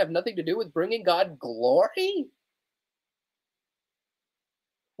regeneration have nothing to do with bringing God glory?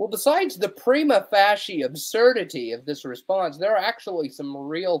 Well, besides the prima facie absurdity of this response, there are actually some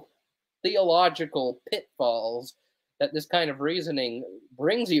real theological pitfalls that this kind of reasoning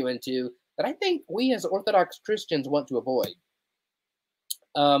brings you into that I think we as Orthodox Christians want to avoid.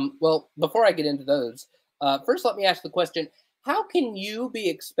 Well, before I get into those, first let me ask the question, how can you be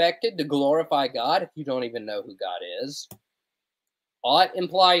expected to glorify God if you don't even know who God is? Ought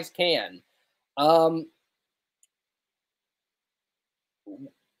implies can.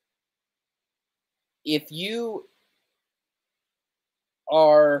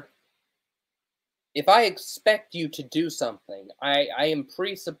 If I expect you to do something, I am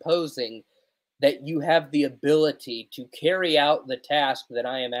presupposing that you have the ability to carry out the task that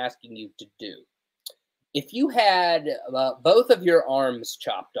I am asking you to do. If you had both of your arms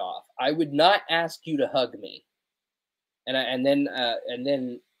chopped off, I would not ask you to hug me, and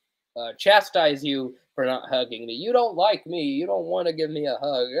then chastise you for not hugging me. You don't like me. You don't want to give me a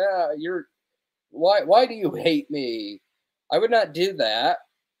hug. Why do you hate me? I would not do that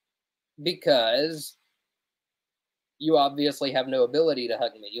because you obviously have no ability to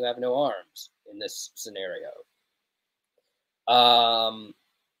hug me. You have no arms in this scenario.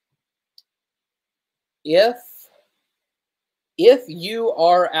 If you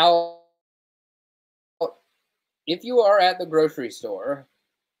are out, if you are at the grocery store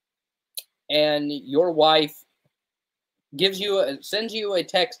and your wife sends you a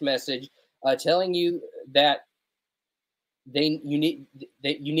text message telling you that you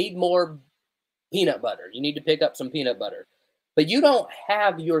need more peanut butter. You need to pick up some peanut butter, but you don't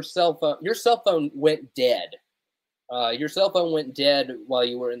have your cell phone. Your cell phone went dead. Your cell phone went dead while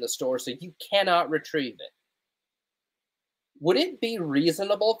you were in the store, so you cannot retrieve it. Would it be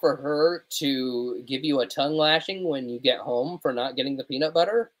reasonable for her to give you a tongue lashing when you get home for not getting the peanut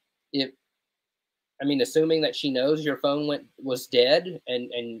butter? Assuming that she knows your phone was dead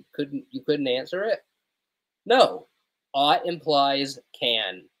and you couldn't answer it? No. Ought implies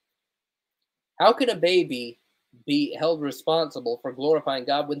can. How can a baby be held responsible for glorifying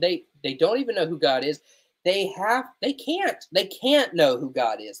God when they don't even know who God is? They can't know who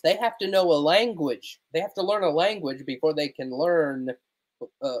God is. They have to know a language. They have to learn a language before they can learn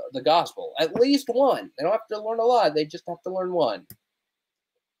the gospel. At least one. They don't have to learn a lot. They just have to learn one.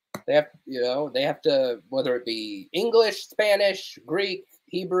 They have to, whether it be English, Spanish, Greek,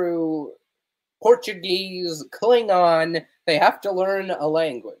 Hebrew, Portuguese, Klingon, they have to learn a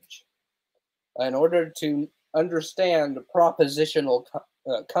language in order to understand propositional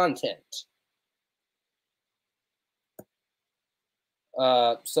content.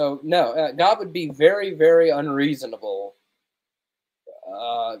 So no, God would be very, very unreasonable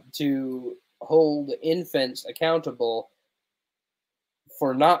to hold infants accountable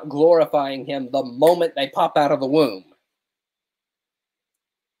for not glorifying him the moment they pop out of the womb.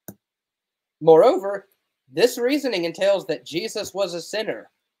 Moreover, this reasoning entails that Jesus was a sinner.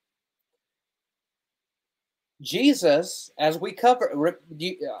 Jesus, as we cover,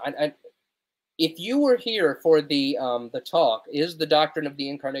 if you were here for the talk, is the doctrine of the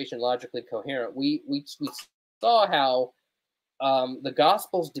incarnation logically coherent? We saw how the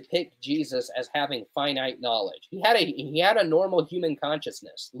Gospels depict Jesus as having finite knowledge. He had a normal human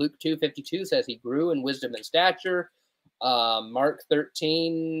consciousness. Luke 2:52 says he grew in wisdom and stature. Mark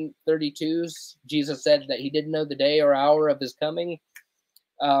 13:32, Jesus said that he didn't know the day or hour of his coming.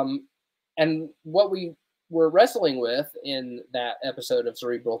 And what we were wrestling with in that episode of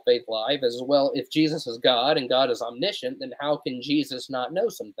Cerebral Faith Live is, well, if Jesus is God and God is omniscient, then how can Jesus not know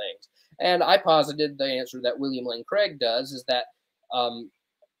some things? And I posited the answer that William Lane Craig does, is that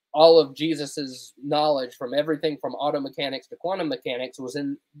all of Jesus's knowledge from everything from auto mechanics to quantum mechanics was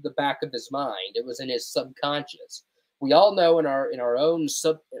in the back of his mind. It was in his subconscious. We all know in our own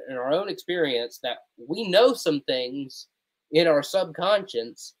experience that we know some things in our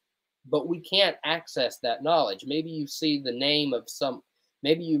subconscious, but we can't access that knowledge. Maybe you see the name of a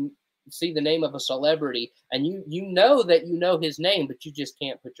celebrity, and you know that you know his name, but you just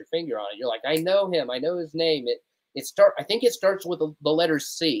can't put your finger on it. You're like, I know him, I know his name. I think it starts with the letter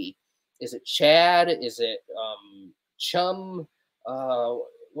C. Is it Chad? Is it Chum?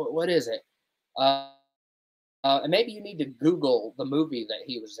 What is it? And maybe you need to Google the movie that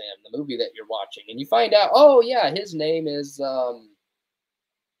he was in, the movie that you're watching, and you find out, oh yeah, his name is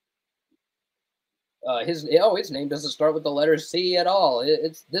his name doesn't start with the letter C at all.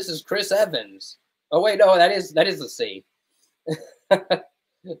 This is Chris Evans. Oh wait, no, that is a C.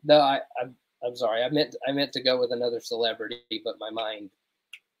 No, I'm sorry. I meant to go with another celebrity, but my mind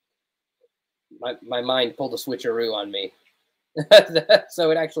pulled a switcheroo on me. So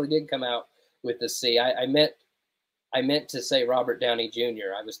it actually did come out with the C. I meant to say Robert Downey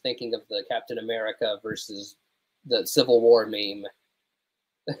Jr. I was thinking of the Captain America versus the Civil War meme.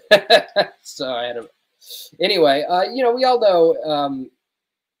 So I had a. Anyway, we all know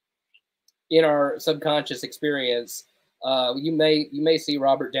in our subconscious experience, you may see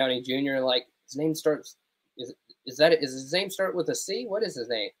Robert Downey Jr. like his name starts. Is his name start with a C? What is his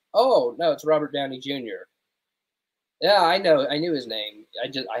name? Oh no, it's Robert Downey Jr. Yeah, I knew his name.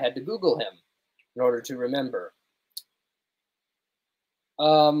 I had to Google him in order to remember.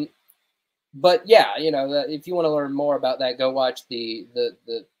 But yeah, if you want to learn more about that, go watch the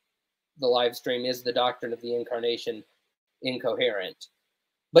live stream. Is the doctrine of the incarnation incoherent?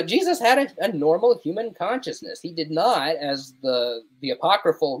 But Jesus had a normal human consciousness. He did not, as the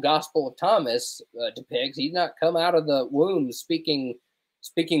apocryphal Gospel of Thomas depicts, he did not come out of the womb speaking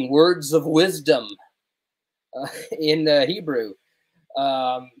words of wisdom in Hebrew.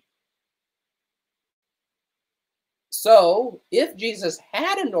 So, if Jesus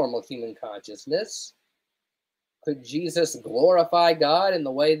had a normal human consciousness, could Jesus glorify God in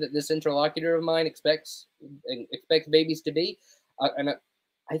the way that this interlocutor of mine expects babies to be? And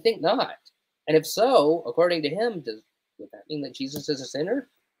I think not. And if so, according to him, would that mean that Jesus is a sinner?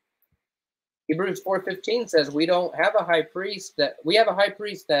 Hebrews 4:15 says we have a high priest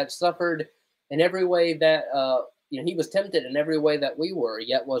that suffered in every way that he was tempted in every way that we were,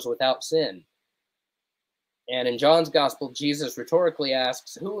 yet was without sin. And in John's Gospel, Jesus rhetorically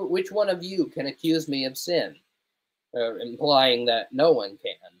asks, which one of you can accuse me of sin? Implying that no one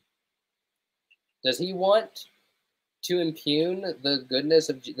can. Does he want to impugn the goodness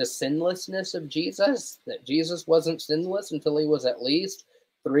of the sinlessness of Jesus? That Jesus wasn't sinless until he was at least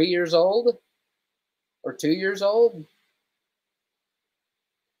 3 years old or 2 years old?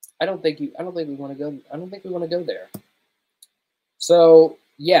 I don't think we want to go there. So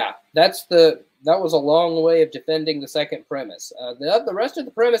yeah, that was a long way of defending the second premise. The rest of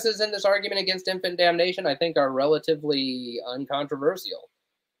the premises in this argument against infant damnation, I think, are relatively uncontroversial.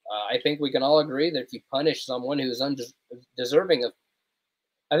 I think we can all agree that if you punish someone who is undeserving of,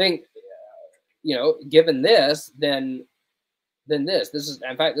 I think, given this, then this is,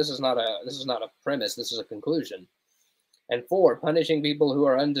 in fact, this is not a premise. This is a conclusion. And 4, punishing people who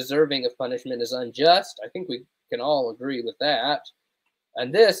are undeserving of punishment is unjust. I think we can all agree with that.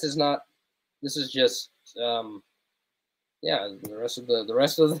 And this is not. This is just, the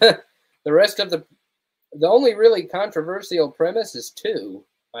only really controversial premise is 2.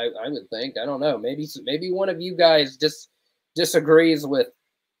 I would think. I don't know. Maybe one of you guys disagrees with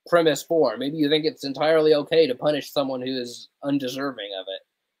premise 4. Maybe you think it's entirely okay to punish someone who is undeserving of it,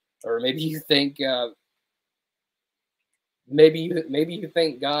 or maybe you think Maybe you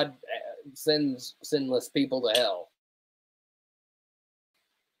think God sends sinless people to hell,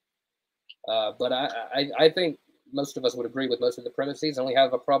 but I think most of us would agree with most of the premises. Only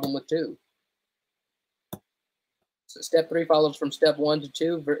have a problem with two. So step 3 follows from step 1 to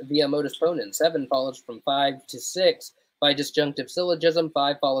 2 via modus ponens. 7 follows from 5 to 6 by disjunctive syllogism.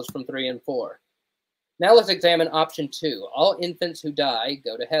 5 follows from 3 and 4. Now let's examine option 2. All infants who die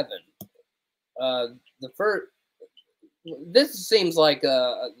go to heaven. This seems like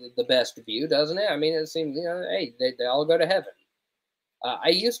the best view, doesn't it? I mean, it seems, hey, they all go to heaven. I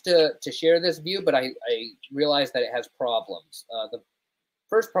used to share this view, but I realized that it has problems. The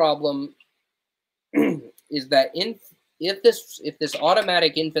first problem is that if this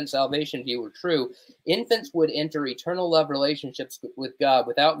automatic infant salvation view were true, infants would enter eternal love relationships with God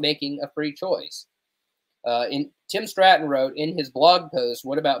without making a free choice. Tim Stratton wrote in his blog post,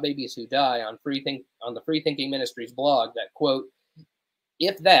 "What About Babies Who Die?" on the Free Thinking Ministries blog that, quote,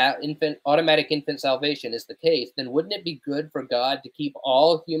 "If that automatic infant salvation is the case, then wouldn't it be good for God to keep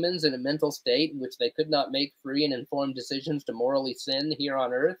all humans in a mental state in which they could not make free and informed decisions to morally sin here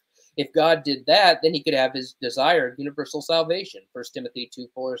on earth? If God did that, then he could have his desired universal salvation." 1 Timothy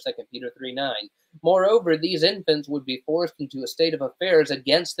 2:4, 2 Peter 3:9. Moreover, these infants would be forced into a state of affairs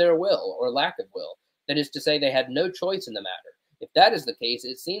against their will or lack of will. That is to say, they had no choice in the matter. If that is the case,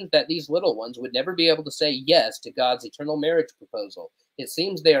 it seems that these little ones would never be able to say yes to God's eternal marriage proposal. It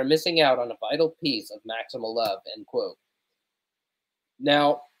seems they are missing out on a vital piece of maximal love, end quote.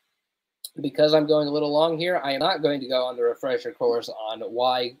 Now, because I'm going a little long here, I am not going to go on the refresher course on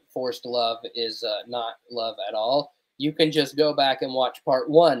why forced love is not love at all. You can just go back and watch part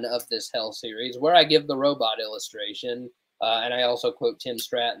 1 of this Hell series, where I give the robot illustration, and I also quote Tim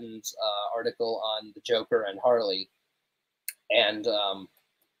Stratton's article on the Joker and Harley. And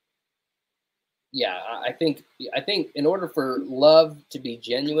yeah, I think in order for love to be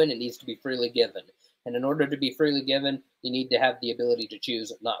genuine, it needs to be freely given. And in order to be freely given, you need to have the ability to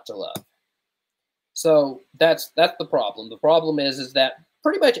choose not to love. So that's the problem. The problem is that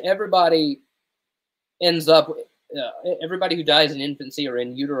pretty much everybody ends up, everybody who dies in infancy or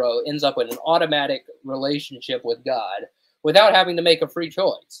in utero ends up with an automatic relationship with God without having to make a free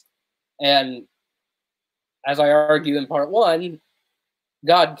choice. And as I argue in part 1,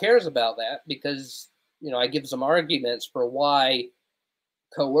 God cares about that because, I give some arguments for why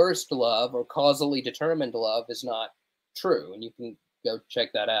coerced love or causally determined love is not true. And you can go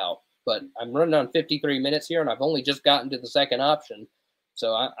check that out. But I'm running on 53 minutes here, and I've only just gotten to the second option.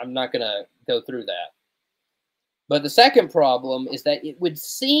 So I'm not going to go through that. But the second problem is that it would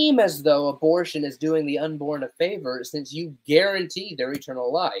seem as though abortion is doing the unborn a favor since you guarantee their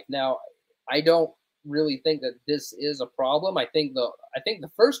eternal life. Now, I don't really think that this is a problem. I think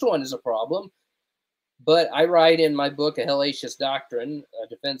the first one is a problem. But I write in my book, A Hellacious Doctrine, A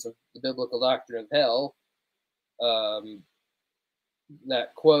Defense of the Biblical Doctrine of Hell,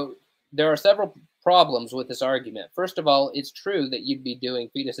 that, quote, "There are several problems with this argument. First of all, it's true that you'd be doing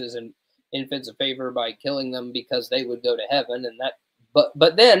fetuses and infants a favor by killing them because they would go to heaven, and that.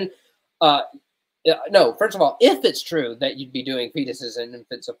 But then, no. First of all, if it's true that you'd be doing fetuses and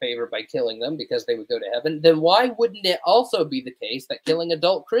infants a favor by killing them because they would go to heaven, then why wouldn't it also be the case that killing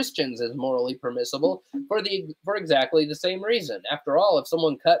adult Christians is morally permissible for exactly the same reason? After all, if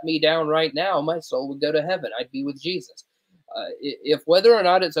someone cut me down right now, my soul would go to heaven. I'd be with Jesus. If whether or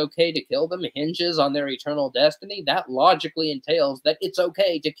not it's okay to kill them hinges on their eternal destiny, that logically entails that it's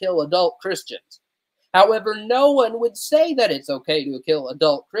okay to kill adult Christians. However, no one would say that it's okay to kill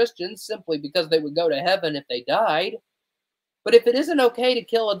adult Christians simply because they would go to heaven if they died. But if it isn't okay to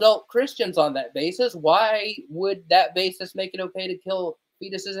kill adult Christians on that basis, why would that basis make it okay to kill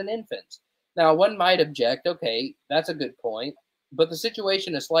fetuses and infants? Now, one might object, okay, that's a good point, but the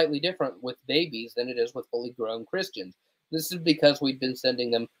situation is slightly different with babies than it is with fully grown Christians. This is because we've been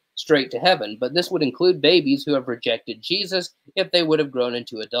sending them straight to heaven, but this would include babies who have rejected Jesus if they would have grown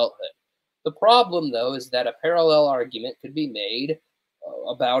into adulthood. The problem, though, is that a parallel argument could be made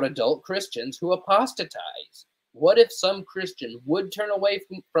about adult Christians who apostatize. What if some Christian would turn away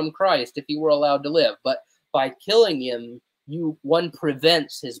from Christ if he were allowed to live, but by killing him, one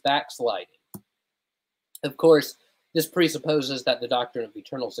prevents his backsliding? Of course, this presupposes that the doctrine of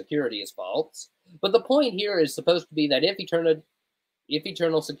eternal security is false. But the point here is supposed to be that if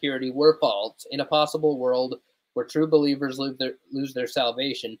eternal security were false in a possible world where true believers lose their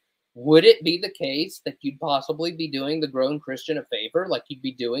salvation, would it be the case that you'd possibly be doing the grown Christian a favor like you'd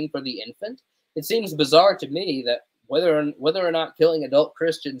be doing for the infant? It seems bizarre to me that whether or not killing adult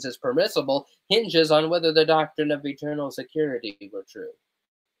Christians is permissible hinges on whether the doctrine of eternal security were true.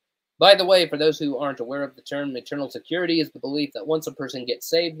 By the way, for those who aren't aware of the term, eternal security is the belief that once a person gets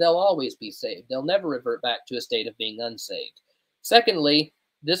saved, they'll always be saved. They'll never revert back to a state of being unsaved. Secondly,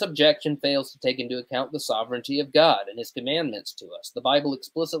 this objection fails to take into account the sovereignty of God and his commandments to us. The Bible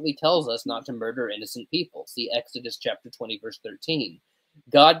explicitly tells us not to murder innocent people. See Exodus chapter 20, verse 13.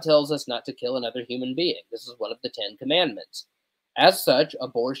 God tells us not to kill another human being. This is one of the 10 commandments. As such,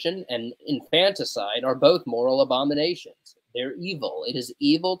 abortion and infanticide are both moral abominations. They're evil. It is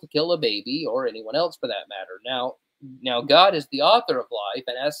evil to kill a baby, or anyone else for that matter. Now God is the author of life,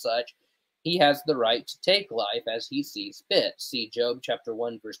 and as such, he has the right to take life as he sees fit. See Job chapter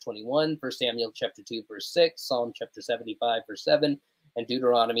 1, verse 21, 1 Samuel chapter 2, verse 6, Psalm chapter 75, verse 7, and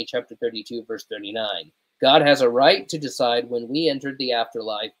Deuteronomy chapter 32, verse 39. God has a right to decide when we enter the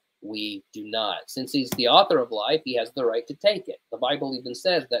afterlife. We do not. Since he's the author of life, he has the right to take it. The Bible even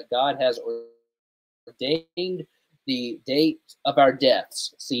says that God has ordained the date of our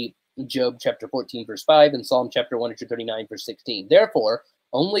deaths. See Job chapter 14, verse 5, and Psalm chapter 139, verse 16. Therefore,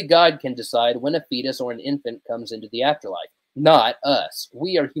 only God can decide when a fetus or an infant comes into the afterlife, not us.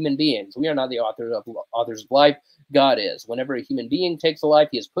 We are human beings. We are not the authors of life. God is. Whenever a human being takes a life,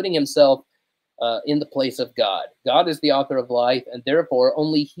 he is putting himself in the place of God. God is the author of life, and therefore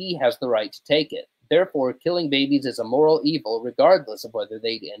only he has the right to take it. Therefore, killing babies is a moral evil, regardless of whether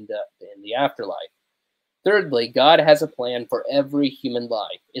they end up in the afterlife. Thirdly, God has a plan for every human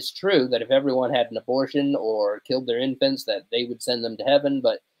life. It's true that if everyone had an abortion or killed their infants, that they would send them to heaven,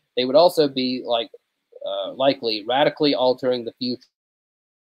 but they would also be likely radically altering the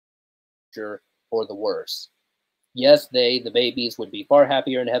future for the worse. Yes, the babies, would be far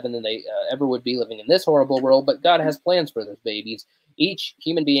happier in heaven than they ever would be living in this horrible world, but God has plans for those babies. Each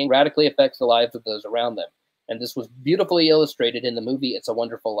human being radically affects the lives of those around them, and this was beautifully illustrated in the movie It's a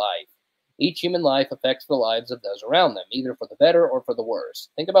Wonderful Life. Each human life affects the lives of those around them, either for the better or for the worse.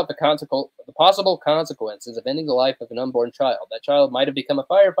 Think about the possible consequences of ending the life of an unborn child. That child might have become a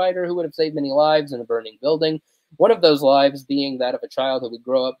firefighter who would have saved many lives in a burning building, one of those lives being that of a child who would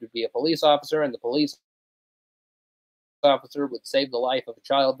grow up to be a police officer, and the police officer would save the life of a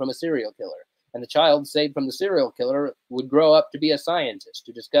child from a serial killer. And the child saved from the serial killer would grow up to be a scientist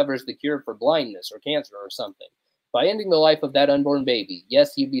who discovers the cure for blindness or cancer or something. By ending the life of that unborn baby,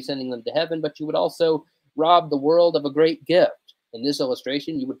 yes, you'd be sending them to heaven, but you would also rob the world of a great gift. In this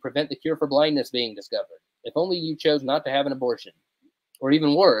illustration, you would prevent the cure for blindness being discovered. If only you chose not to have an abortion. Or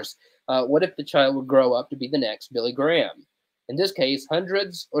even worse, what if the child would grow up to be the next Billy Graham? In this case,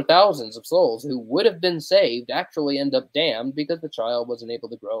 hundreds or thousands of souls who would have been saved actually end up damned because the child wasn't able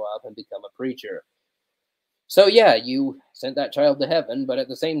to grow up and become a preacher. So yeah, you sent that child to heaven, but at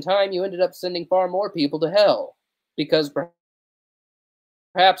the same time, you ended up sending far more people to hell. Because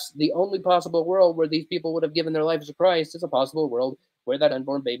perhaps the only possible world where these people would have given their lives to Christ is a possible world where that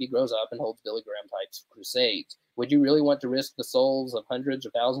unborn baby grows up and holds Billy Graham-type crusades. Would you really want to risk the souls of hundreds or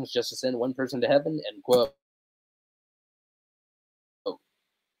thousands just to send one person to heaven? End quote.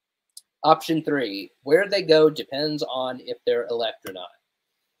 Option 3, where they go depends on if they're elect or not.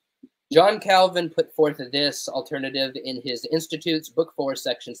 John Calvin put forth this alternative in his Institutes, Book 4,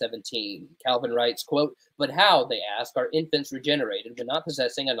 Section 17. Calvin writes, quote, "But how, they ask, are infants regenerated when not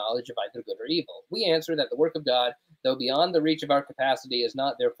possessing a knowledge of either good or evil? We answer that the work of God, though beyond the reach of our capacity, is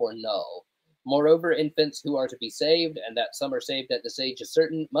not therefore null. Moreover, infants who are to be saved, and that some are saved at this age is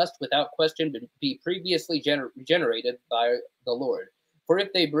certain, must without question be previously regenerated by the Lord. For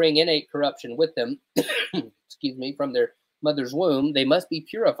if they bring innate corruption with them, from their mother's womb, they must be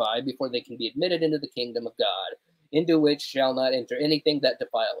purified before they can be admitted into the kingdom of God, into which shall not enter anything that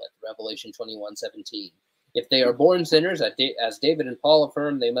defileth." Revelation 21:17. If they are born sinners, as David and Paul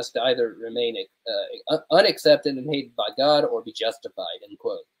affirm, they must either remain unaccepted and hated by God or be justified, end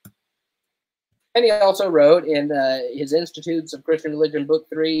quote. And he also wrote in his Institutes of Christian Religion, Book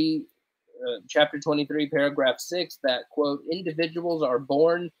 3, Chapter 23, Paragraph 6, that, quote, "Individuals are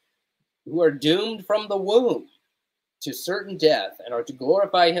born who are doomed from the womb to certain death and are to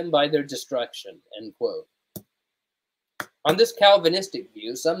glorify him by their destruction," end quote. On this Calvinistic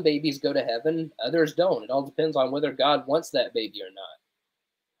view, some babies go to heaven, others don't. It all depends on whether God wants that baby or not.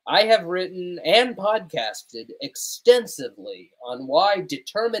 I have written and podcasted extensively on why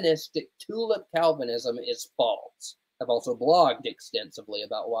deterministic tulip Calvinism is false. I've also blogged extensively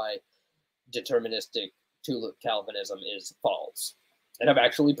about why deterministic tulip Calvinism is false. And I've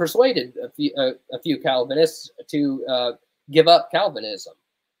actually persuaded a few Calvinists to give up Calvinism.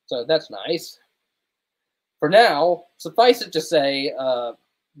 So that's nice. For now, suffice it to say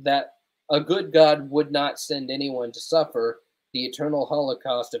that a good God would not send anyone to suffer the eternal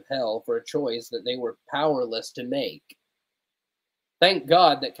holocaust of hell for a choice that they were powerless to make. Thank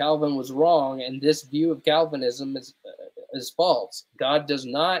God that Calvin was wrong, and this view of Calvinism is false. God does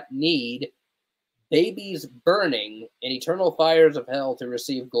not need babies burning in eternal fires of hell to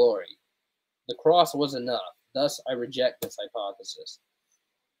receive glory. The cross was enough. Thus, I reject this hypothesis.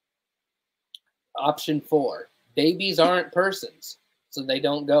 Option 4. Babies aren't persons, so they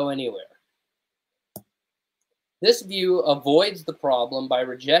don't go anywhere. This view avoids the problem by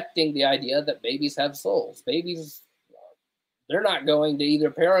rejecting the idea that babies have souls. Babies, they're not going to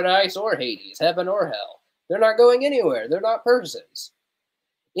either paradise or Hades, heaven or hell. They're not going anywhere. They're not persons.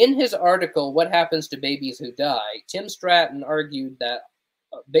 In his article, What Happens to Babies Who Die, Tim Stratton argued that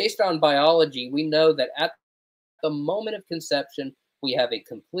based on biology, we know that at the moment of conception, we have a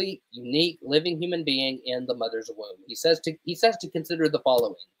complete, unique, living human being in the mother's womb. He says to consider the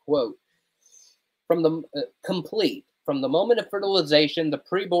following, quote, from the moment of fertilization, the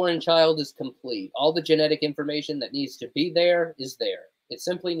preborn child is complete. All the genetic information that needs to be there is there. It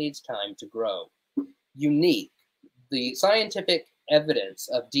simply needs time to grow. Unique. The scientific evidence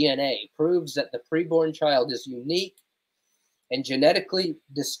of DNA proves that the preborn child is unique and genetically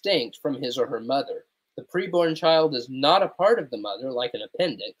distinct from his or her mother. The preborn child is not a part of the mother like an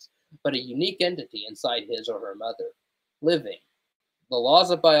appendix, but a unique entity inside his or her mother. Living. The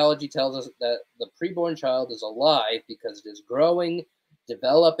laws of biology tells us that the preborn child is alive because it is growing,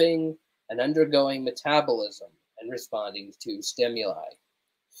 developing, and undergoing metabolism and responding to stimuli.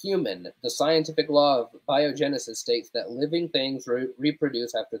 Human. The scientific law of biogenesis states that living things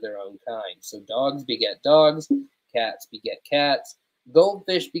reproduce after their own kind. So dogs beget dogs, cats beget cats,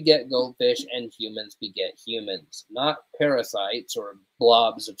 goldfish beget goldfish, and humans beget humans. Not parasites or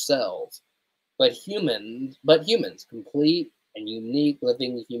blobs of cells, but humans, complete and unique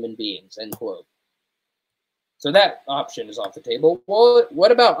living human beings, end quote. So that option is off the table. Well,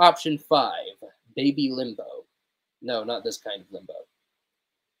 what about option 5, baby limbo? No, not this kind of limbo.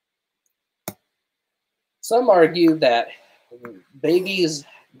 Some argue that babies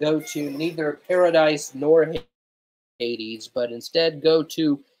go to neither paradise nor Hades, but instead go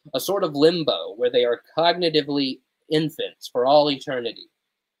to a sort of limbo where they are cognitively infants for all eternity.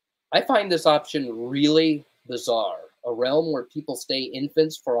 I find this option really bizarre. A realm where people stay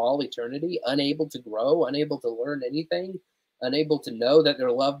infants for all eternity, unable to grow, unable to learn anything, unable to know that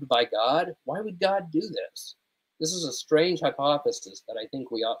they're loved by God. Why would God do this? This is a strange hypothesis that I think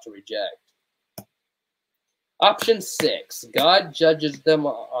we ought to reject. Option 6, God judges them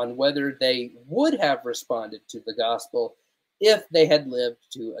on whether they would have responded to the gospel if they had lived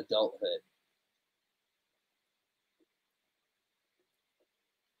to adulthood.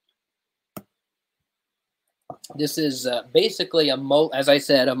 This is basically as I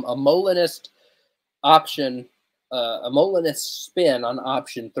said, a Molinist option, a Molinist spin on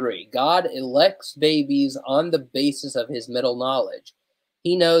option 3. God elects babies on the basis of his middle knowledge.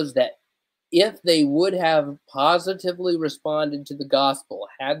 He knows that if they would have positively responded to the gospel,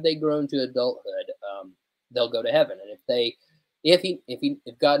 had they grown to adulthood, they'll go to heaven. And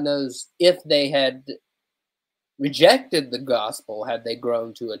if God knows if they had rejected the gospel, had they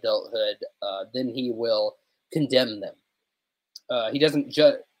grown to adulthood, then he will condemn them. He doesn't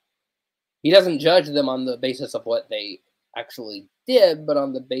judge them on the basis of what they actually did, but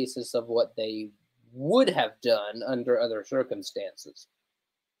on the basis of what they would have done under other circumstances.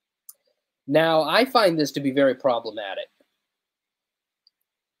 Now, I find this to be very problematic.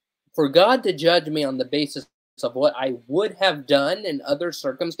 For God to judge me on the basis of what I would have done in other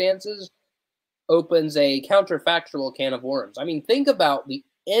circumstances opens a counterfactual can of worms. I mean, think about the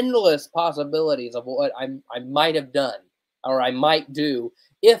endless possibilities of what I might have done or I might do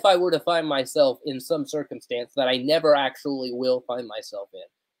if I were to find myself in some circumstance that I never actually will find myself in.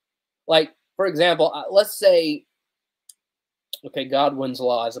 Like, for example, let's say, okay, Godwin's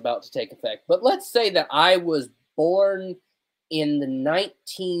law is about to take effect, but let's say that I was born in the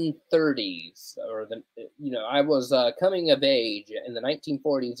 1930s, or I was coming of age in the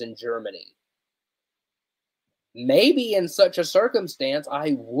 1940s in Germany. Maybe in such a circumstance,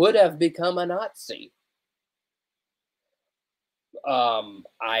 I would have become a Nazi.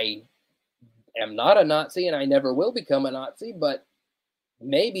 I am not a Nazi, and I never will become a Nazi, but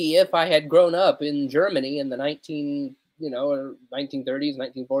maybe if I had grown up in Germany in the 1930s,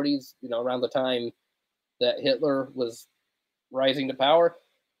 1940s, around the time that Hitler was rising to power,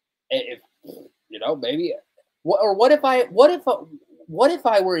 maybe, what if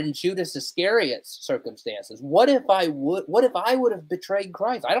I were in Judas Iscariot's circumstances? What if I would have betrayed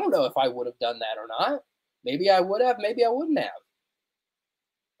Christ? I don't know if I would have done that or not. Maybe I would have, maybe I wouldn't have.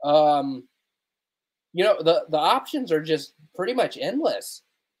 The options are just pretty much endless.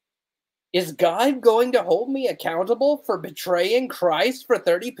 Is God going to hold me accountable for betraying Christ for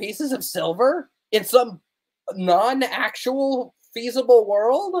 30 pieces of silver in some non-actual feasible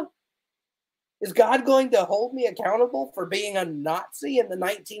world? Is God going to hold me accountable for being a Nazi in the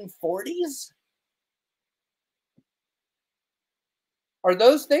 1940s? Are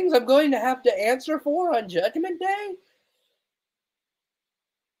those things I'm going to have to answer for on Judgment Day?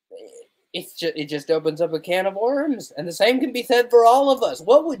 It just opens up a can of worms, and the same can be said for all of us.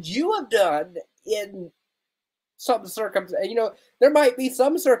 What would you have done in some circumstance? You know, there might be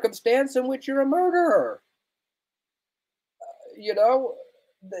some circumstance in which you're a murderer. You know,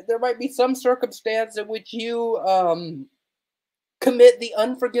 there might be some circumstance in which you commit the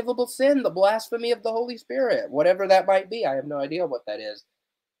unforgivable sin, the blasphemy of the Holy Spirit, whatever that might be. I have no idea what that is.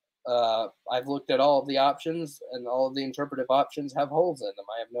 I've looked at all of the options, and all of the interpretive options have holes in them.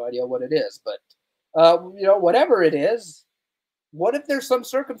 I have no idea what it is, but you know, whatever it is, what if there's some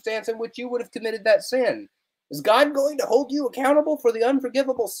circumstance in which you would have committed that sin? Is God going to hold you accountable for the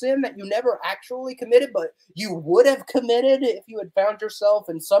unforgivable sin that you never actually committed, but you would have committed if you had found yourself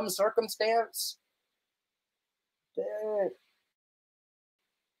in some circumstance?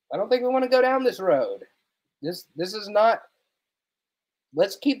 I don't think we want to go down this road. This is not.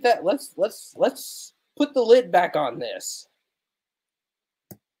 Let's keep that. Let's put the lid back on this.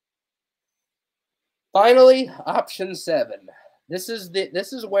 Finally, option 7. This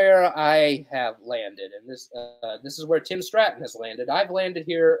is where I have landed, and this is where Tim Stratton has landed. I've landed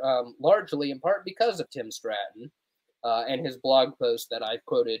here largely in part because of Tim Stratton and his blog post that I've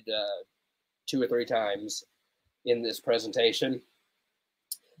quoted 2 or 3 times in this presentation.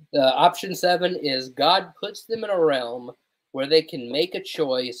 Option 7 is God puts them in a realm where they can make a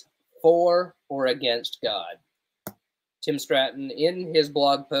choice for or against God. Tim Stratton, in his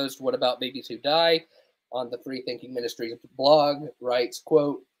blog post, What About Babies Who Die, on the Free Thinking Ministries blog, writes,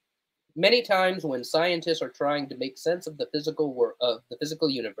 quote, "Many times when scientists are trying to make sense of the physical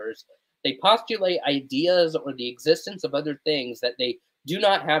universe, they postulate ideas or the existence of other things that they do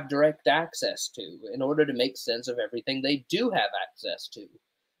not have direct access to in order to make sense of everything they do have access to.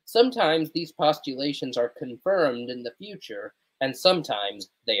 Sometimes these postulations are confirmed in the future, and sometimes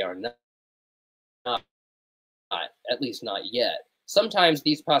they are not, at least not yet. Sometimes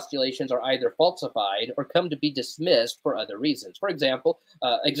these postulations are either falsified or come to be dismissed for other reasons. For example,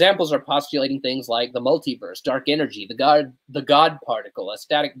 examples are postulating things like the multiverse, dark energy, the God particle, a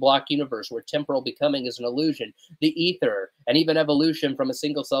static block universe where temporal becoming is an illusion, the ether, and even evolution from a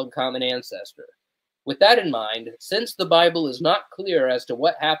single-celled common ancestor. With that in mind, since the Bible is not clear as to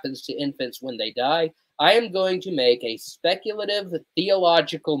what happens to infants when they die, I am going to make a speculative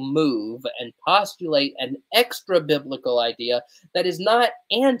theological move and postulate an extra-biblical idea that is not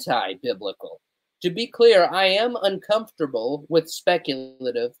anti-biblical. To be clear, I am uncomfortable with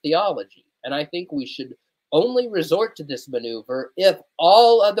speculative theology, and I think we should only resort to this maneuver if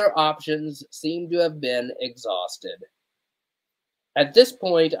all other options seem to have been exhausted. At this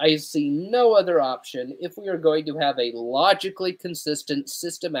point, I see no other option if we are going to have a logically consistent,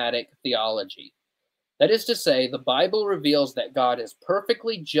 systematic theology. That is to say, the Bible reveals that God is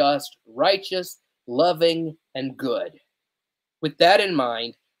perfectly just, righteous, loving, and good. With that in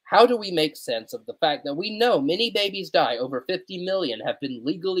mind, how do we make sense of the fact that we know many babies die? Over 50 million have been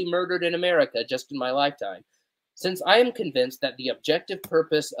legally murdered in America just in my lifetime. Since I am convinced that the objective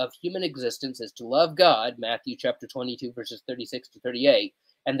purpose of human existence is to love God, Matthew chapter 22, verses 36 to 38,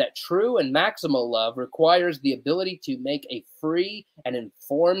 and that true and maximal love requires the ability to make a free and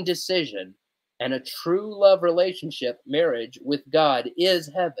informed decision, and a true love relationship, marriage, with God is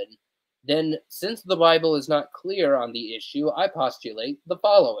heaven, then since the Bible is not clear on the issue, I postulate the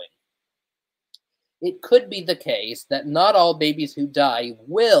following. It could be the case that not all babies who die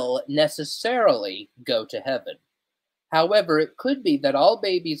will necessarily go to heaven. However, it could be that all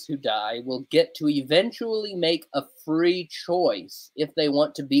babies who die will get to eventually make a free choice if they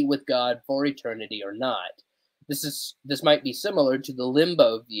want to be with God for eternity or not. This might be similar to the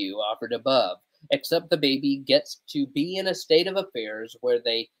limbo view offered above, except the baby gets to be in a state of affairs where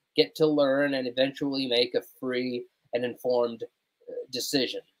they get to learn and eventually make a free and informed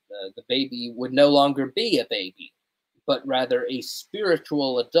decision. The baby would no longer be a baby, but rather a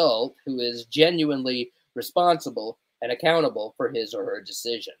spiritual adult who is genuinely responsible and accountable for his or her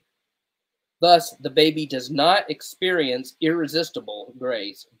decision. Thus, the baby does not experience irresistible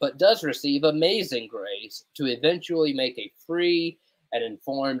grace, but does receive amazing grace to eventually make a free and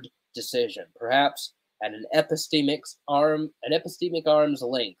informed decision, perhaps at an epistemic arm's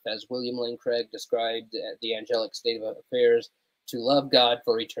length, as William Lane Craig described the angelic state of affairs, to love God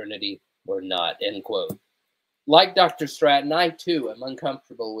for eternity or not, end quote. like Dr. Stratton, I too am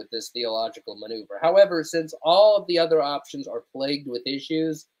uncomfortable with this theological maneuver. However, since all of the other options are plagued with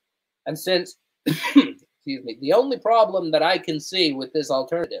issues, and since, excuse me, the only problem that I can see with this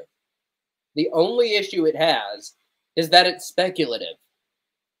alternative, the only issue it has is that it's speculative.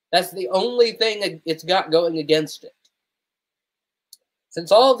 That's the only thing it's got going against it.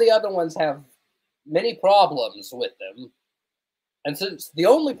 Since all of the other ones have many problems with them, and since the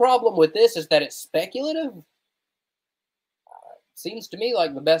only problem with this is that it's speculative, seems to me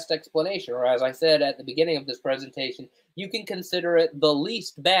like the best explanation, or as I said at the beginning of this presentation, you can consider it the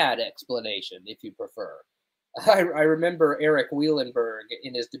least bad explanation if you prefer. I remember Eric Wielenberg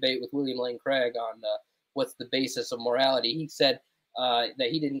in his debate with William Lane Craig on what's the basis of morality. He said that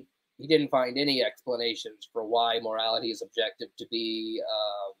he didn't find any explanations for why morality is objective to be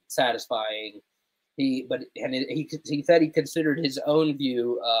satisfying. He said he considered his own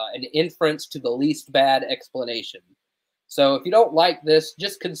view an inference to the least bad explanation. So if you don't like this,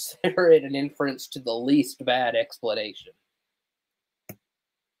 just consider it an inference to the least bad explanation.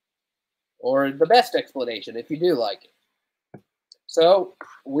 Or the best explanation if you do like it. So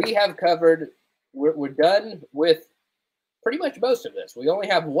we have covered, we're done with pretty much most of this. We only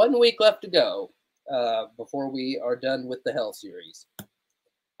have 1 week left to go before we are done with the Hell series.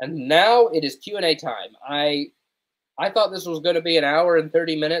 And now it is Q&A time. I thought this was going to be an hour and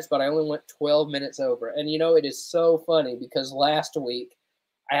 30 minutes, but I only went 12 minutes over. And you know, it is so funny because last week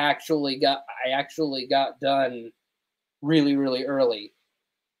I actually got done really, really early.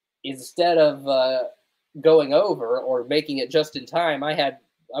 Instead of going over or making it just in time, I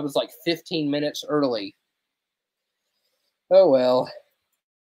was like 15 minutes early. Oh well.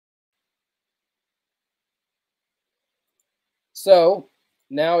 So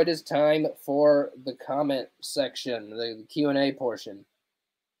now it is time for the comment section, the Q&A portion.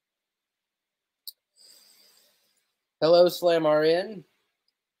 Hello, Slam RN.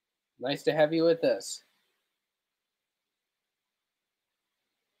 Nice to have you with us.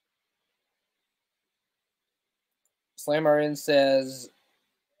 Slam RN says,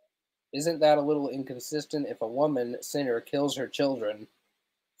 isn't that a little inconsistent if a woman sinner kills her children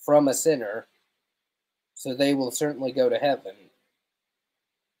from a sinner, so they will certainly go to heaven?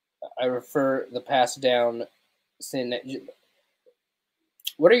 I refer the passed down sin.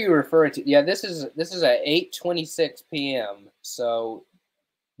 What are you referring to? Yeah, this is at 8:26 p.m. So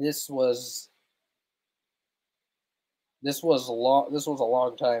this was a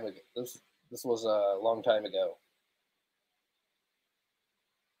long time ago. This was a long time ago.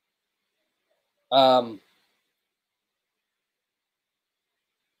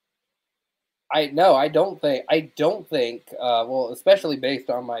 I don't think. Well, especially based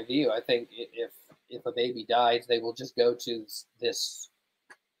on my view, I think if a baby dies, they will just go to this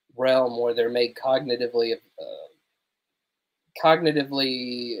realm where they're made cognitively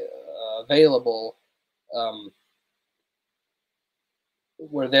available,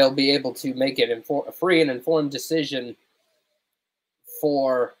 where they'll be able to make a free and informed decision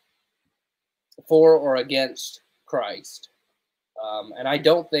for or against Christ. And I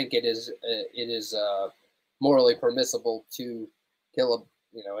don't think it is morally permissible to kill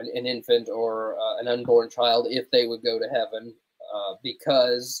an infant or an unborn child if they would go to heaven,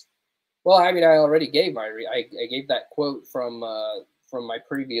 because, well, I mean, I already gave I gave that quote from my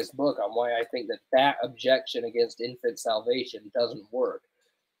previous book on why I think that objection against infant salvation doesn't work.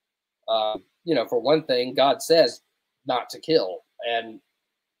 For one thing, God says not to kill, and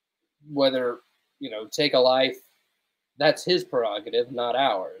whether take a life, that's his prerogative, not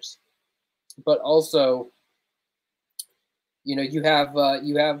ours. But also, you have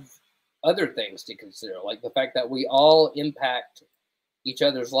other things to consider, like the fact that we all impact each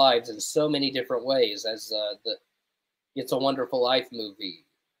other's lives in so many different ways, as the It's a Wonderful Life movie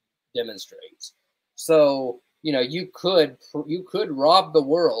demonstrates. So you could rob the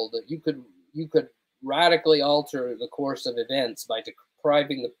world. You could radically alter the course of events by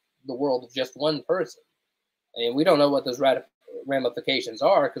depriving the world of just one person. I mean, we don't know what those ramifications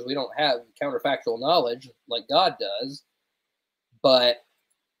are because we don't have counterfactual knowledge like God does. But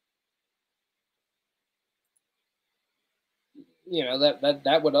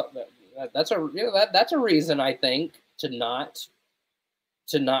that's a reason, I think, to not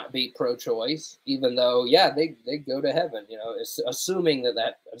be pro-choice, even though they go to heaven. Assuming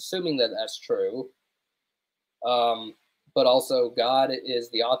that that's true. But also, God is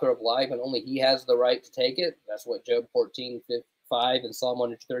the author of life, and only He has the right to take it. That's what Job 14:5 and Psalm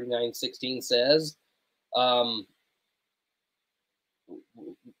 139:16 says.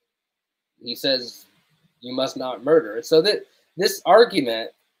 He says, "You must not murder." So that this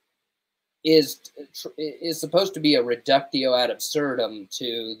argument is supposed to be a reductio ad absurdum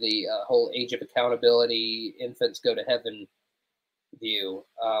to the whole age of accountability, infants go to heaven view.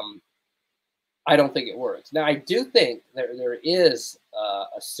 I don't think it works. Now, I do think there is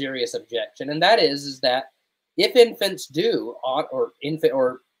a serious objection, and that is that if infants do, or infant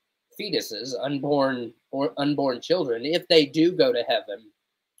or fetuses, unborn children, if they do go to heaven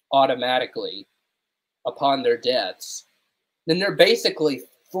automatically upon their deaths, then they're basically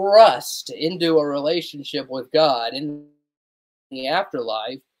thrust into a relationship with God in the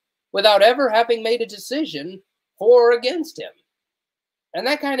afterlife without ever having made a decision for or against Him. And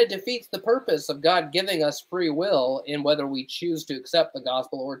that kind of defeats the purpose of God giving us free will in whether we choose to accept the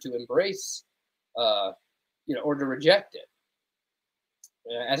gospel or to embrace, or to reject it.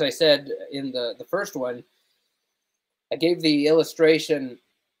 As I said in the first one, I gave the illustration,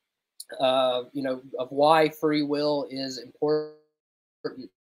 of why free will is important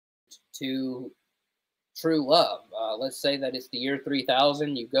to true love. Let's say that it's the year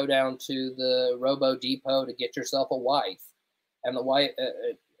 3000. You go down to the Robo Depot to get yourself a wife, and the wife,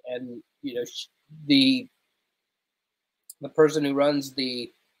 and the person who runs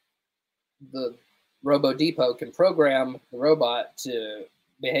the Robo Depot can program the robot to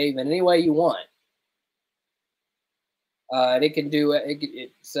behave in any way you want. And it can do it.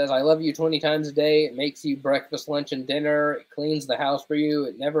 It says, "I love you" 20 times a day. It makes you breakfast, lunch, and dinner. It cleans the house for you.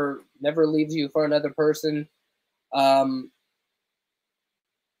 It never leaves you for another person.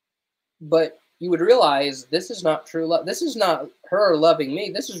 But you would realize this is not true love. This is not her loving me.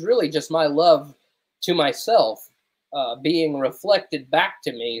 This is really just my love to myself being reflected back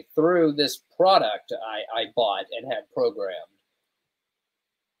to me through this product I bought and had programmed.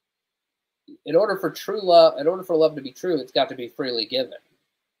 In order for love to be true, it's got to be freely given.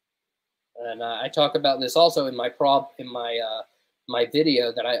 And I talk about this also in my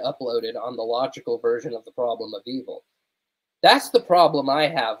video that I uploaded on the logical version of the problem of evil. That's the problem I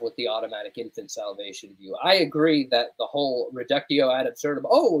have with the automatic infant salvation view. I agree that the whole reductio ad absurdum,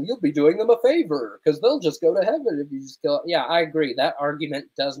 you'll be doing them a favor because they'll just go to heaven if you just go. Yeah, I agree. That argument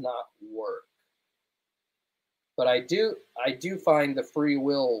does not work. But I do find the free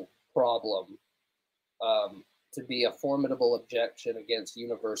will problem to be a formidable objection against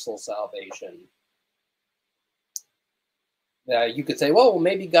universal salvation. You could say, well,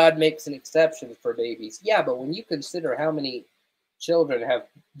 maybe God makes an exception for babies. Yeah, but when you consider how many children have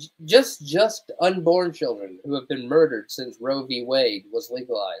just unborn children who have been murdered since Roe v. Wade was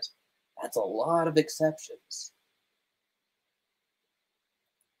legalized, that's a lot of exceptions.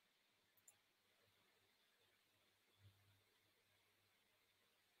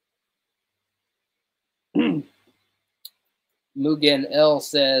 Mugen L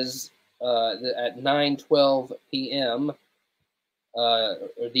says at 9:12 p.m.,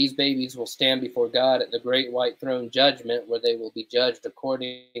 these babies will stand before God at the great white throne judgment, where they will be judged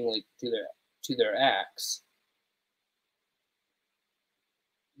accordingly to their acts.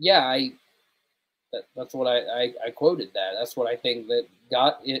 Yeah, that's what I quoted that. That's what I think that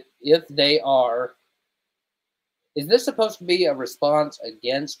God, if they are, is this supposed to be a response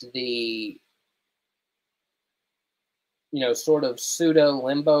against the sort of pseudo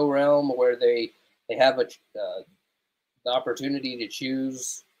limbo realm where they have the opportunity to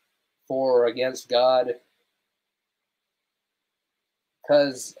choose for or against God?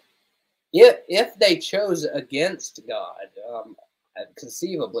 Because if they chose against God,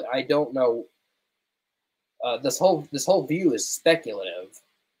 conceivably, I don't know. This whole view is speculative.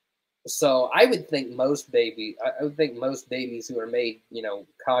 So I would think most babies who are made,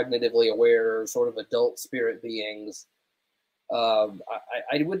 cognitively aware, sort of adult spirit beings.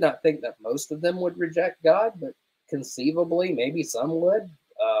 I would not think that most of them would reject God, but conceivably, maybe some would.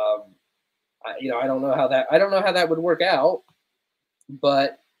 I don't know how that would work out.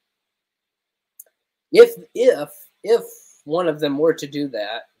 But if one of them were to do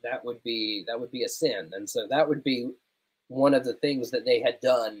that, that would be a sin, and so that would be one of the things that they had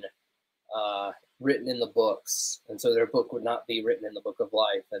done, written in the books, and so their book would not be written in the book of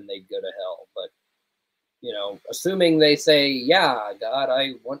life, and they'd go to hell. But assuming they say, yeah, God,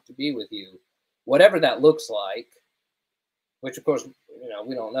 I want to be with you, whatever that looks like, which of course,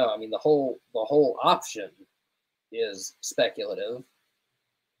 we don't know. I mean, the whole option is speculative.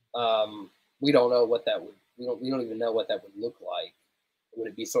 We don't know what that would, we don't even know what that would look like. Would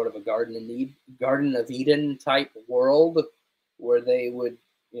it be sort of a Garden of Eden type world where they would,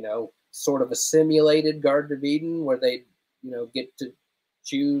 sort of a simulated Garden of Eden where they, get to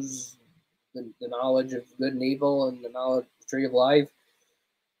choose the knowledge of good and evil and the knowledge of the tree of life,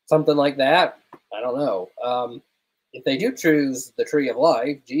 something like that? I don't know. if they do choose the tree of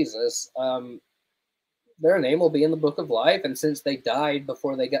life, Jesus, their name will be in the book of life. And since they died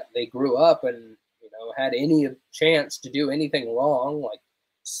before they grew up and had any chance to do anything wrong, like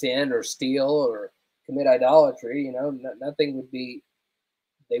sin or steal or commit idolatry, nothing would be.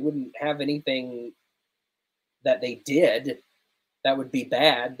 They wouldn't have anything that they did that would be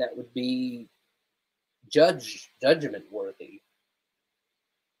bad, that would be judgment worthy.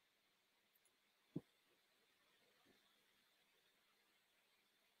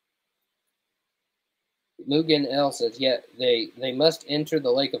 Mugen L says, yet they must enter the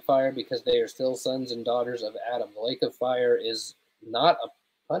lake of fire because they are still sons and daughters of Adam. The lake of fire is not a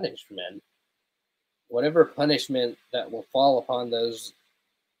punishment. Whatever punishment that will fall upon those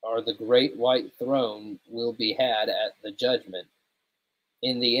or the great white throne will be had at the judgment.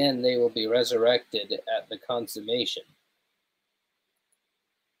 In the end, they will be resurrected at the consummation.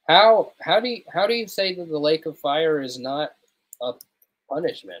 How do you say that the lake of fire is not a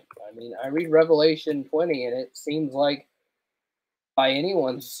punishment? I mean, I read Revelation 20, and it seems like, by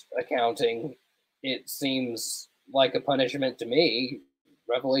anyone's accounting, it seems like a punishment to me.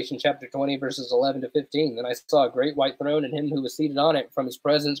 Revelation chapter 20, verses 11 to 15. Then I saw a great white throne, and him who was seated on it. From his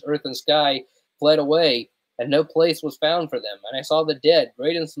presence, earth and sky fled away, and no place was found for them. And I saw the dead,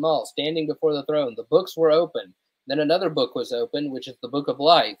 great and small, standing before the throne. The books were open. Then another book was opened, which is the book of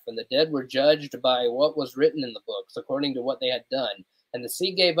life. And the dead were judged by what was written in the books, according to what they had done. And the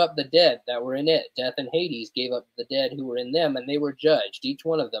sea gave up the dead that were in it. Death and Hades gave up the dead who were in them, and they were judged, each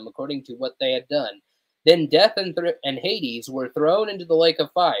one of them, according to what they had done. Then death and Hades were thrown into the lake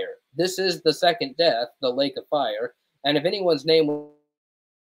of fire. This is the second death, the lake of fire. And if anyone's name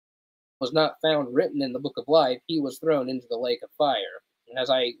was not found written in the book of life, he was thrown into the lake of fire. And as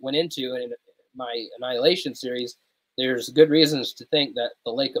I went into in my Annihilation series, there's good reasons to think that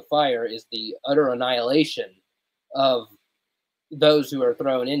the lake of fire is the utter annihilation of those who are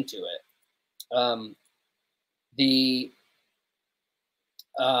thrown into it.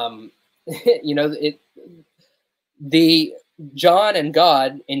 The John and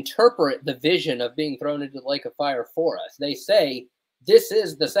God interpret the vision of being thrown into the lake of fire for us. They say this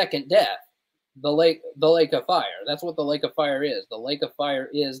is the second death, the lake of fire. That's what the lake of fire is. The lake of fire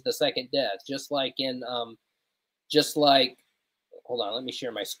is the second death. Just like hold on, let me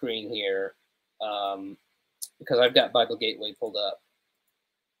share my screen here, because I've got Bible Gateway pulled up.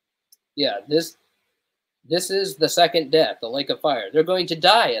 Yeah, this is the second death, the lake of fire. They're going to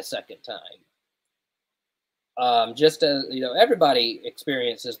die a second time. Just as everybody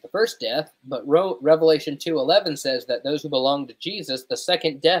experiences the first death, but Revelation 2:11 says that those who belong to Jesus, the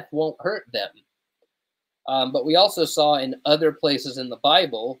second death won't hurt them. But we also saw in other places in the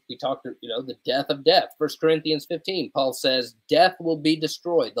Bible, we talked, the death of death. 1 Corinthians 15, Paul says, death will be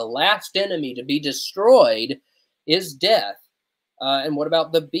destroyed. The last enemy to be destroyed is death. And what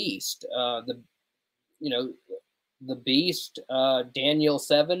about the beast? The beast, Daniel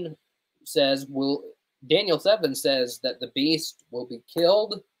 7 says that the beast will be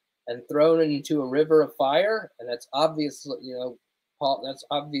killed and thrown into a river of fire. And that's obviously, that's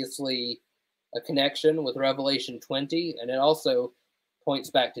obviously a connection with Revelation 20. And it also points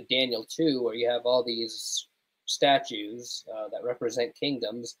back to Daniel 2, where you have all these statues that represent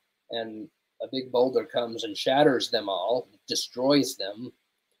kingdoms, and a big boulder comes and shatters them all, destroys them.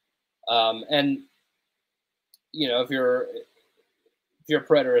 And if you're a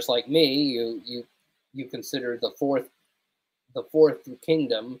preterist like me, you consider the fourth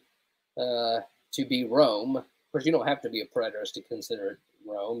kingdom to be Rome. Of course, you don't have to be a preterist to consider it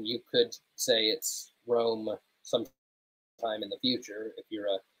Rome. You could say it's Rome sometime in the future if you're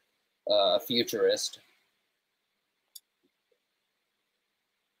a futurist.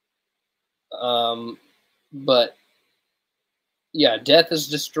 But yeah, death is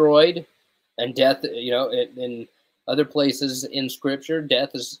destroyed, and death, in other places in Scripture,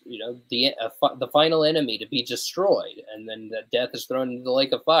 death is, the final enemy to be destroyed, and then that death is thrown into the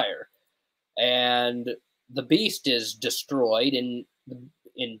lake of fire, and the beast is destroyed in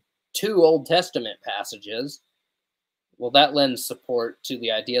 2 Old Testament passages. Well, that lends support to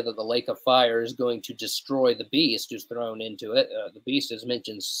the idea that the lake of fire is going to destroy the beast who's thrown into it. The beast is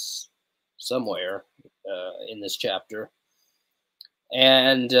mentioned somewhere in this chapter,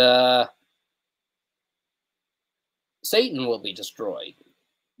 and Satan will be destroyed.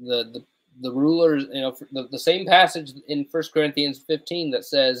 The rulers, the same passage in 1 Corinthians 15 that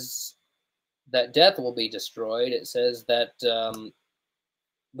says that death will be destroyed. It says that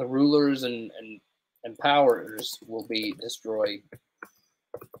the rulers and powers will be destroyed.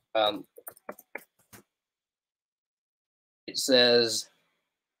 It says,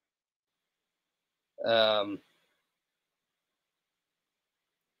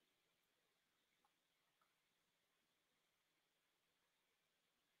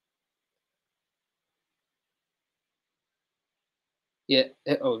 Yeah.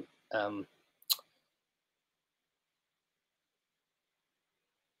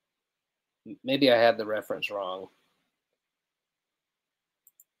 Maybe I had the reference wrong.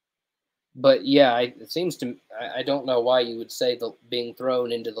 But yeah, it seems to I don't know why you would say the being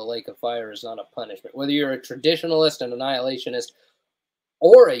thrown into the lake of fire is not a punishment. Whether you're a traditionalist, an annihilationist,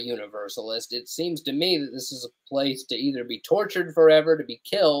 or a universalist, it seems to me that this is a place to either be tortured forever, to be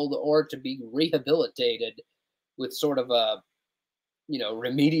killed, or to be rehabilitated with sort of a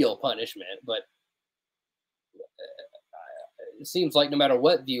remedial punishment. But it seems like no matter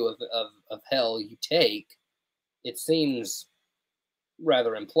what view of hell you take, it seems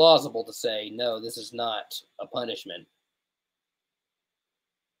rather implausible to say no, this is not a punishment.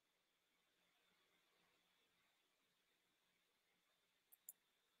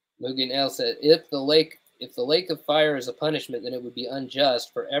 Mugen L said, if the lake of fire is a punishment, then it would be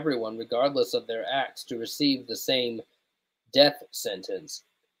unjust for everyone, regardless of their acts, to receive the same death sentence.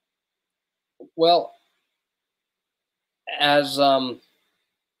 Well, as I'm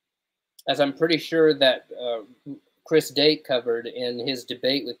pretty sure that Chris Date covered in his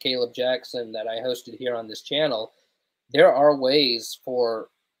debate with Caleb Jackson that I hosted here on this channel, there are ways for.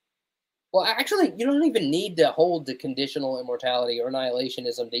 Well, actually, you don't even need to hold to conditional immortality or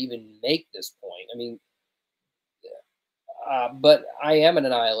annihilationism to even make this point. I mean, but I am an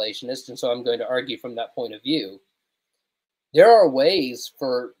annihilationist, and so I'm going to argue from that point of view. There are ways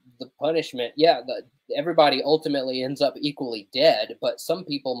for the punishment. Yeah, everybody ultimately ends up equally dead, but some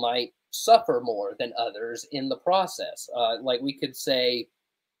people might suffer more than others in the process. Like we could say,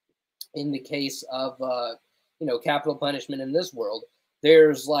 in the case of capital punishment in this world,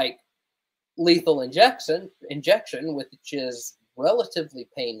 there's like lethal injection, which is relatively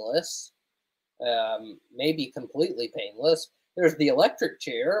painless, maybe completely painless. There's the electric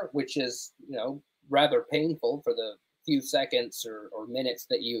chair, which is rather painful for the few seconds or minutes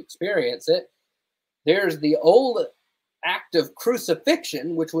that you experience it. There's the old act of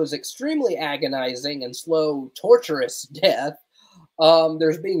crucifixion, which was extremely agonizing and slow, torturous death.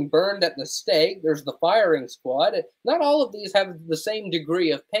 There's being burned at the stake. There's the firing squad. Not all of these have the same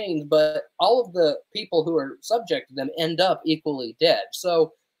degree of pain, but all of the people who are subject to them end up equally dead.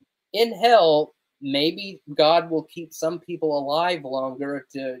 So in hell, maybe God will keep some people alive longer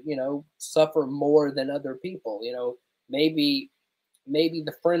to, suffer more than other people. Maybe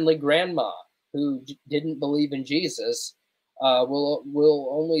the friendly grandma who didn't believe in Jesus will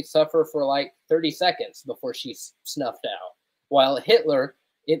only suffer for like 30 seconds before she's snuffed out. While Hitler,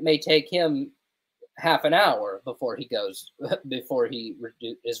 it may take him half an hour before he is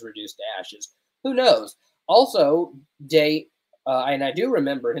reduced to ashes. Who knows? Also, and I do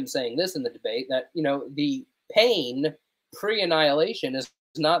remember him saying this in the debate, that the pain pre-annihilation is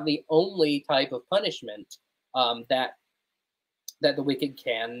not the only type of punishment that the wicked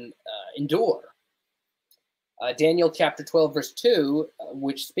can endure. Daniel chapter 12, verse 2,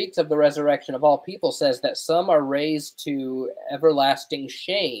 which speaks of the resurrection of all people, says that some are raised to everlasting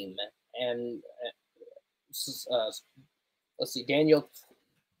shame. And let's see, Daniel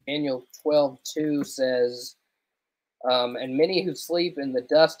 12:2 says, and many who sleep in the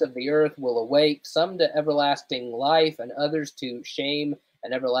dust of the earth will awake, some to everlasting life and others to shame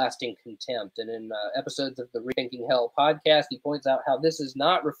and everlasting contempt. And in episodes of the Rethinking Hell podcast, he points out how this is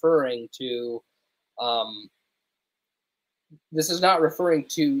not referring to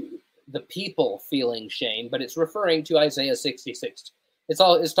the people feeling shame, but it's referring to Isaiah 66.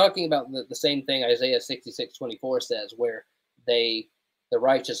 It's talking about the same thing Isaiah 66:24 says, where the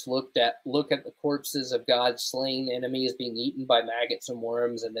righteous look at the corpses of God's slain enemies being eaten by maggots and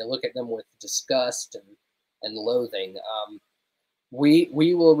worms, and they look at them with disgust and loathing. We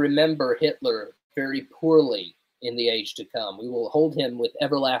will remember Hitler very poorly in the age to come. We will hold him with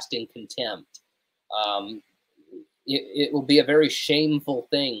everlasting contempt. It will be a very shameful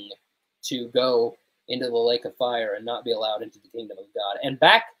thing to go into the lake of fire and not be allowed into the kingdom of God. And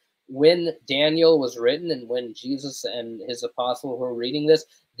back when Daniel was written and when Jesus and his apostles were reading this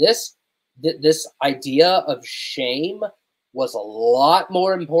idea of shame was a lot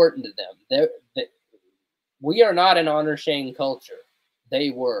more important to them. We are not an honor shame culture. They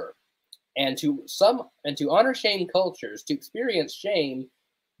were. And to honor shame cultures, to experience shame,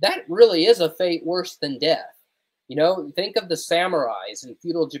 that really is a fate worse than death. Think of the samurais in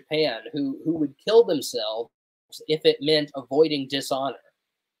feudal Japan who would kill themselves if it meant avoiding dishonor.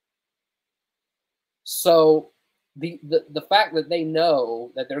 So the fact that they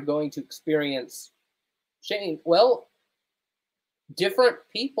know that they're going to experience shame, well, different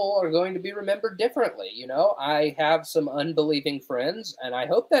people are going to be remembered differently. You know, I have some unbelieving friends, and I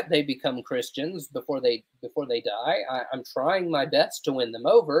hope that they become Christians before they die. I'm trying my best to win them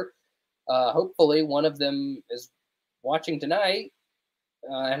over. Hopefully, one of them is watching tonight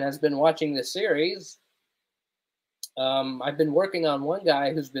and has been watching this series. I've been working on one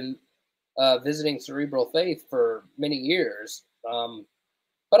guy who's been visiting Cerebral Faith for many years,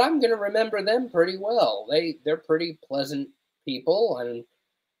 but I'm going to remember them pretty well. They're pretty pleasant people,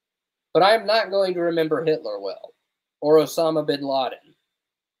 but I'm not going to remember Hitler well, or Osama bin Laden,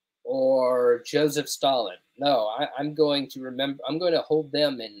 or Joseph Stalin. No, I'm going to remember. I'm going to hold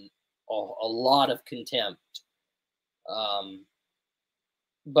them in a lot of contempt.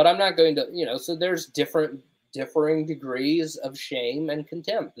 But I'm not going to, so there's differing degrees of shame and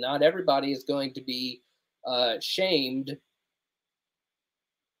contempt. Not everybody is going to be shamed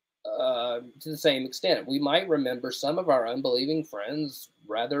to the same extent. We might remember some of our unbelieving friends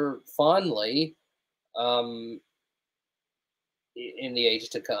rather fondly in the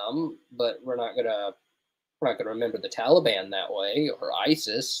age to come, but we're not gonna remember the Taliban that way, or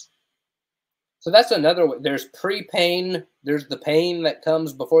ISIS. So that's another way. There's pre-pain. There's the pain that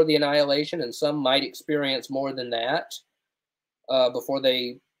comes before the annihilation, and some might experience more than that before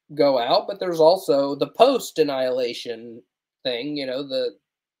they go out. But there's also the post-annihilation thing,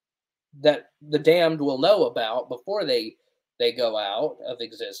 that the damned will know about before they go out of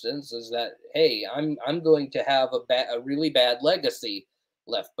existence. Is that, hey, I'm going to have a really bad legacy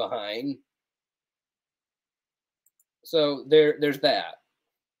left behind. So there's that.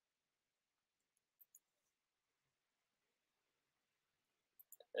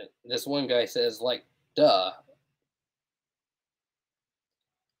 This one guy says, like, duh.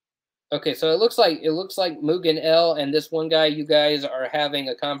 Okay, so it looks like Mugen L and this one guy, you guys are having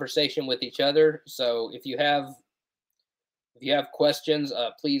a conversation with each other. So if you have questions,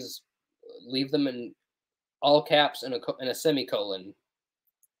 please leave them in all caps and a semicolon,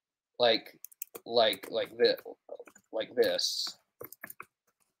 like this, like this.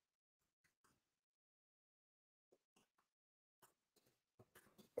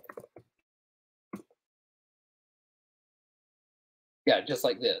 Yeah, just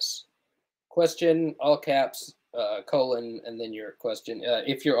like this. Question, all caps, colon, and then your question.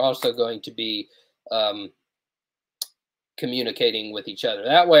 If you're also going to be communicating with each other,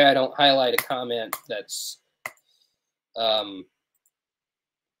 that way I don't highlight a comment that's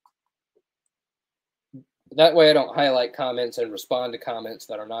that way I don't highlight comments and respond to comments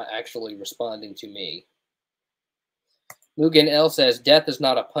that are not actually responding to me. Mugen L says, death is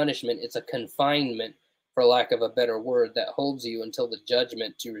not a punishment, it's a confinement, for lack of a better word, that holds you until the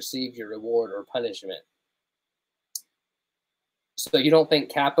judgment to receive your reward or punishment. So you don't think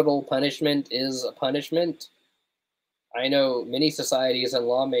capital punishment is a punishment? I know many societies and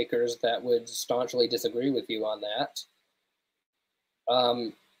lawmakers that would staunchly disagree with you on that.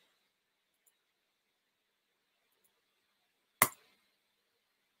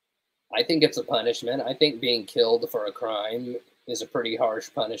 I think it's a punishment. I think being killed for a crime is a pretty harsh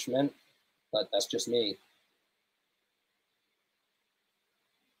punishment, but that's just me.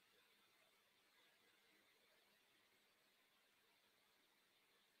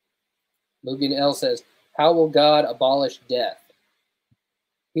 Mugen L says, how will God abolish death?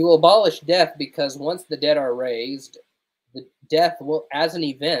 He will abolish death because once the dead are raised, the death will, as an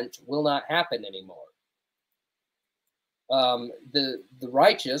event, will not happen anymore. The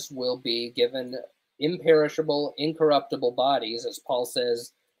righteous will be given imperishable, incorruptible bodies, as Paul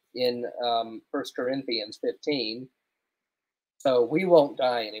says in 1 Corinthians 15. So we won't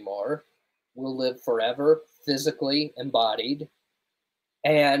die anymore. We'll live forever, physically embodied.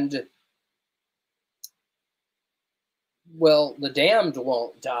 And, well, the damned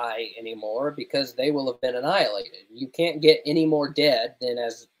won't die anymore because they will have been annihilated. You can't get any more dead than,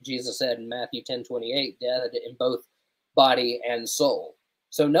 as Jesus said in Matthew 10:28, dead in both body and soul.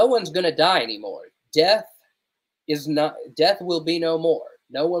 So no one's going to die anymore. Death will be no more.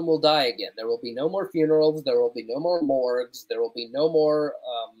 No one will die again. There will be no more funerals. There will be no more morgues. There will be no more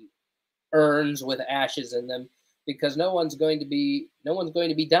urns with ashes in them, because no one's going to be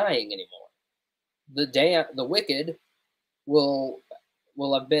dying anymore. The wicked will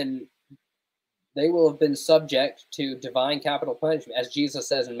have been subject to divine capital punishment, as Jesus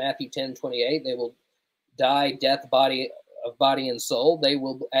says in Matthew 10:28. They will die death of body and soul. They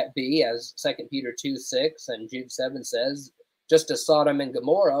will be, as 2 Peter 2:6 and Jude 7 says, just as Sodom and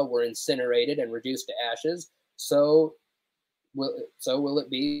Gomorrah were incinerated and reduced to ashes, so will it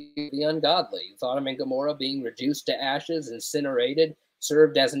be the ungodly. Sodom and Gomorrah being reduced to ashes, incinerated,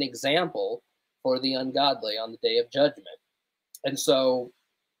 served as an example for the ungodly on the day of judgment. And so,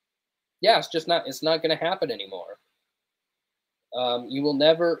 yeah, it's not going to happen anymore. You will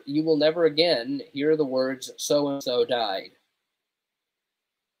never again hear the words "so and so died."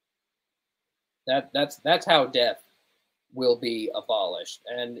 That's how death will be abolished.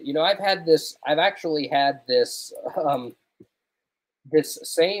 And I've actually had this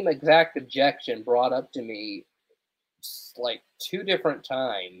same exact objection brought up to me like two different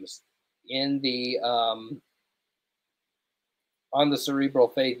times in the on the Cerebral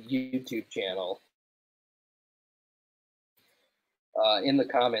Faith YouTube channel, in the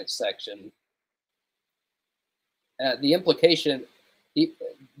comments section. The implication, the,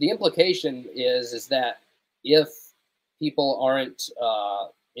 the implication is that if people aren't,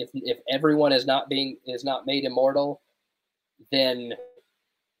 if everyone is not made immortal, then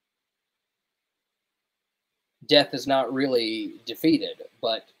death is not really defeated.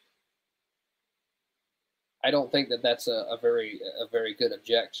 But I don't think that that's a very good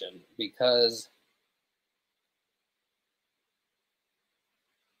objection, because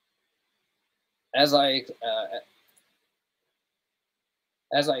as I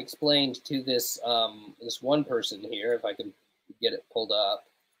explained to this this one person here, if I can get it pulled up,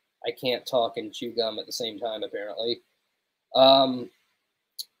 I can't talk and chew gum at the same time apparently.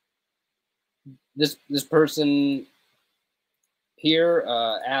 This person here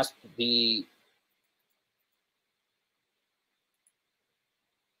asked the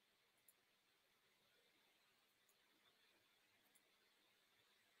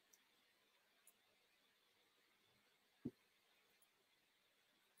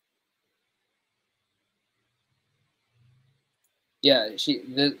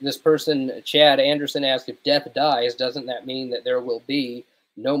this person, Chad Anderson, asked, if death dies, doesn't that mean that there will be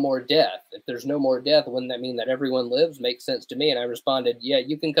no more death? If there's no more death, wouldn't that mean that everyone lives? Makes sense to me. And I responded, yeah,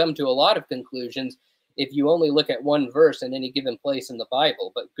 you can come to a lot of conclusions if you only look at one verse in any given place in the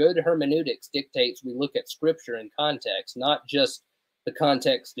Bible. But good hermeneutics dictates we look at scripture in context, not just the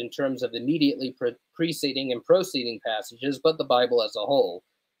context in terms of immediately preceding and proceeding passages, but the Bible as a whole.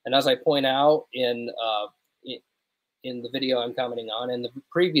 And as I point out in the video I'm commenting on, in the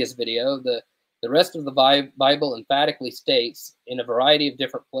previous video, the rest of the Bible emphatically states in a variety of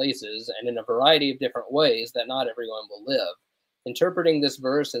different places and in a variety of different ways that not everyone will live. Interpreting this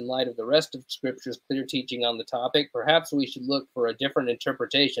verse in light of the rest of Scripture's clear teaching on the topic, perhaps we should look for a different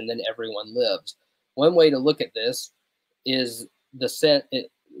interpretation than everyone lives. One way to look at this is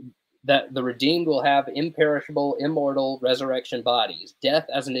that the redeemed will have imperishable, immortal resurrection bodies. Death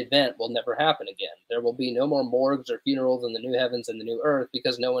as an event will never happen again. There will be no more morgues or funerals in the new heavens and the new earth,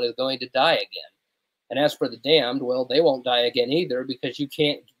 because no one is going to die again. And as for the damned, well, they won't die again either, because you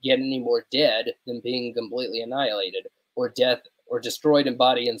can't get any more dead than being completely annihilated, or death, or destroyed in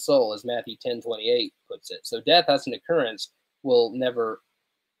body and soul, as Matthew 10:28 puts it. So death as an occurrence will never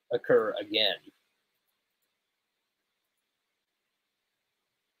occur again.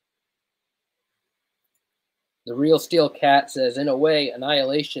 The Real Steel Cat says, in a way,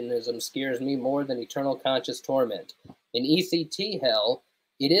 annihilationism scares me more than eternal conscious torment. In ECT hell,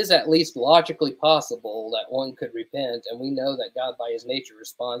 it is at least logically possible that one could repent, and we know that God by his nature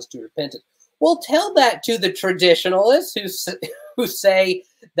responds to repentance. Well, tell that to the traditionalists who say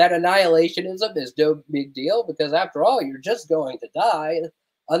that annihilationism is no big deal, because after all, you're just going to die,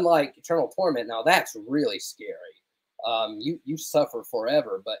 unlike eternal torment. Now, that's really scary. You suffer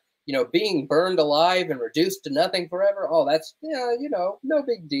forever, but being burned alive and reduced to nothing forever, oh, that's, no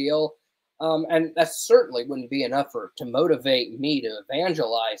big deal. And that certainly wouldn't be enough to motivate me to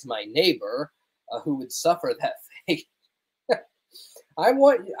evangelize my neighbor who would suffer that fate. I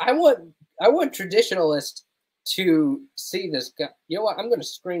want traditionalists to see this guy. You know what? I'm going to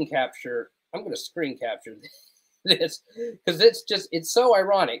screen capture this, because it's so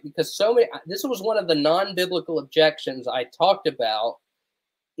ironic, because this was one of the non-biblical objections I talked about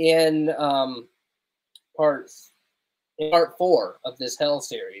in part 4 of this hell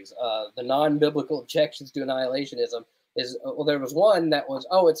series. The non-biblical objections to annihilationism is, well, there was one that was,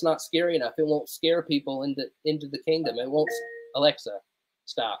 oh, it's not scary enough, it won't scare people into the kingdom, it won't. Alexa,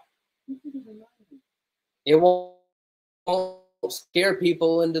 stop. It won't scare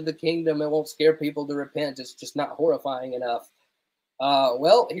people into the kingdom, it won't scare people to repent, it's just not horrifying enough.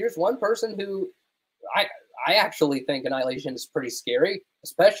 Well, here's one person who I actually think annihilation is pretty scary,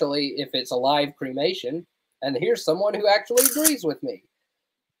 especially if it's a live cremation. And here's someone who actually agrees with me.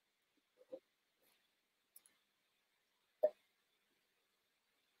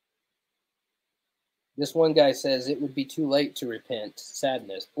 This one guy says it would be too late to repent.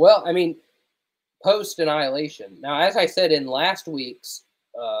 Sadness. Well, I mean, post-annihilation. Now, as I said in last week's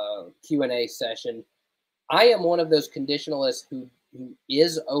Q&A session, I am one of those conditionalists who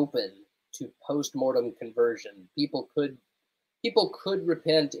is open to post-mortem conversion. People could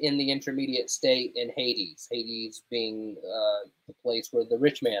repent in the intermediate state in Hades. Hades being the place where the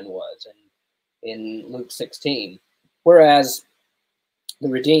rich man was, and in Luke 16, whereas the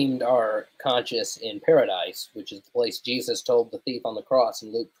redeemed are conscious in paradise, which is the place Jesus told the thief on the cross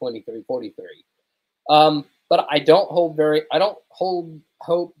in Luke 23:43. But I don't hold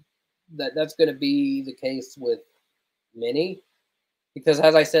hope that that's going to be the case with many, because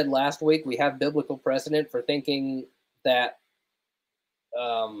as I said last week, we have biblical precedent for thinking that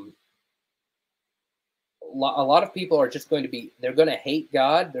a lot of people are just going to be, they're going to hate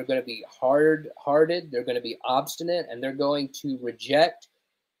God, they're going to be hard-hearted, they're going to be obstinate, and they're going to reject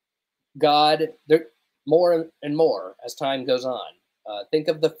God more and more as time goes on. Think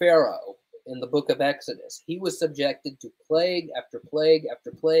of the Pharaoh in the book of Exodus. He was subjected to plague after plague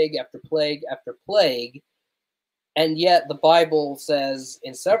after plague after plague after plague, and yet the Bible says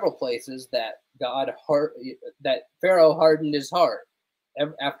in several places that that Pharaoh hardened his heart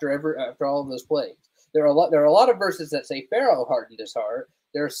after all of those plagues. There are a lot of verses that say Pharaoh hardened his heart.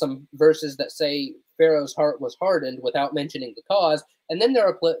 There are some verses that say Pharaoh's heart was hardened without mentioning the cause, and then there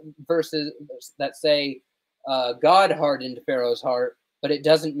are verses that say God hardened Pharaoh's heart, but it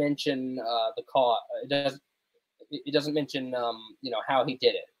doesn't mention the cause. It doesn't mention how he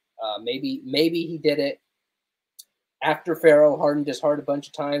did it. Maybe he did it after Pharaoh hardened his heart a bunch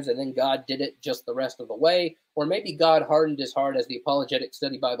of times, and then God did it just the rest of the way. Or maybe God hardened his heart, as the Apologetic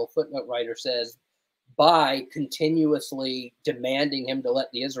Study Bible footnote writer says, by continuously demanding him to let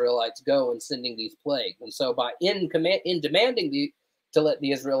the Israelites go and sending these plagues. And so by in demanding to let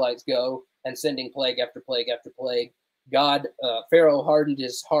the Israelites go and sending plague after plague after plague, Pharaoh hardened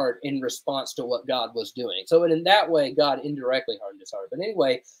his heart in response to what God was doing. So in that way, God indirectly hardened his heart. But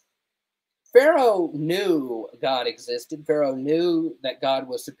anyway, Pharaoh knew God existed. Pharaoh knew that God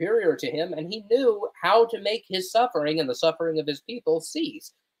was superior to him, and he knew how to make his suffering and the suffering of his people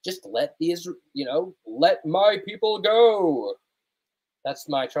cease. Just let let my people go. That's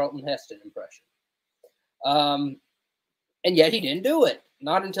my Charlton Heston impression. And yet he didn't do it.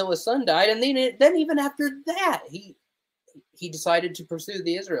 Not until his son died, and then even after that, he decided to pursue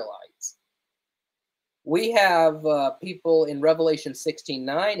the Israelites. We have people in Revelation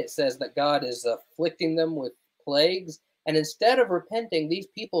 16:9. It says that God is afflicting them with plagues, and instead of repenting, these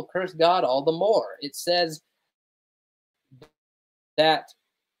people curse God all the more. It says that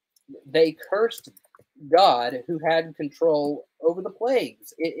they cursed God who had control over the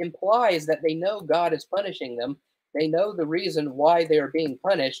plagues. It implies that they know God is punishing them. They know the reason why they are being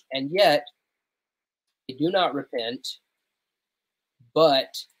punished, and yet they do not repent,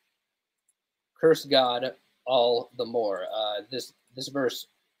 but curse God all the more. This verse,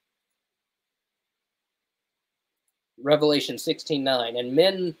 Revelation 16:9, and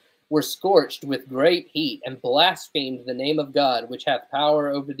men were scorched with great heat and blasphemed the name of God, which hath power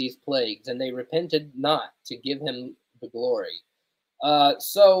over these plagues, and they repented not to give him the glory.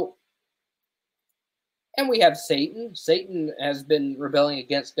 And we have Satan. Satan has been rebelling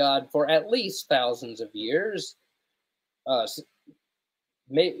against God for at least thousands of years.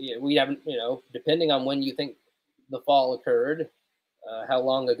 We haven't, depending on when you think the fall occurred, how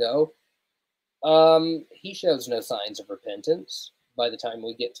long ago, he shows no signs of repentance. By the time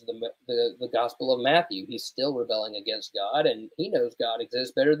we get to the Gospel of Matthew, he's still rebelling against God, and he knows God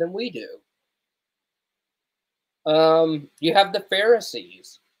exists better than we do. You have the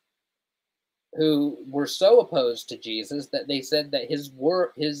Pharisees, who were so opposed to Jesus that they said that his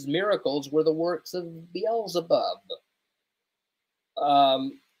miracles were the works of Beelzebub.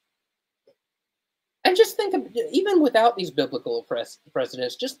 And just think of, even without these biblical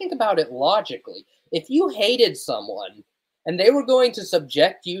precedents, just think about it logically. If you hated someone and they were going to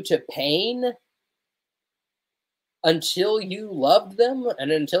subject you to pain until you loved them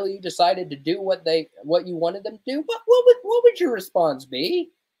and until you decided to do what you wanted them to do, what would your response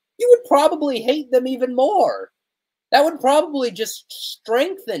be? You would probably hate them even more. That would probably just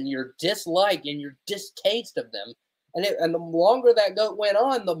strengthen your dislike and your distaste of them. And the longer that went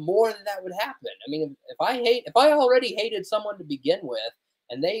on, the more that would happen. I mean, if I already hated someone to begin with,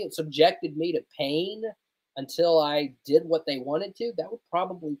 and they subjected me to pain until I did what they wanted to, that would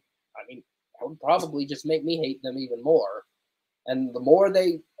probably just make me hate them even more. And the more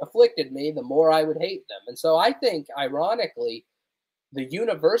they afflicted me, the more I would hate them. And so I think, ironically, the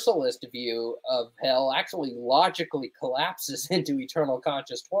universalist view of hell actually logically collapses into eternal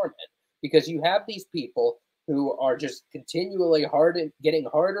conscious torment, because you have these people who are just continually getting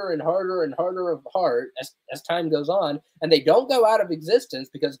harder and harder and harder of heart as time goes on, and they don't go out of existence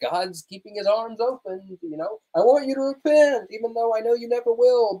because God's keeping his arms open. I want you to repent, even though I know you never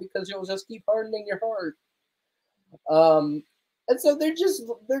will, because you'll just keep hardening your heart. And so they're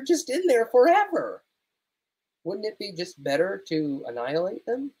just in there forever. Wouldn't it be just better to annihilate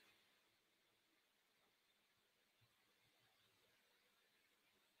them?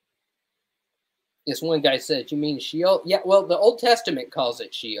 This one guy said, "You mean Sheol?" Yeah, well, the Old Testament calls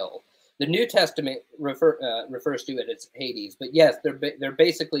it Sheol. The New Testament refers to it as Hades. But yes, they're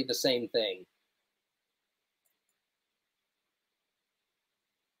basically the same thing.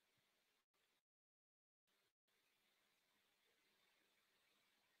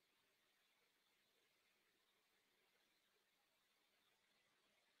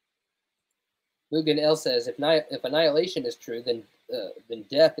 Mugen L says, if annihilation is true, then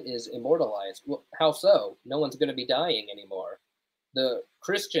death is immortalized. Well, how so? No one's going to be dying anymore. The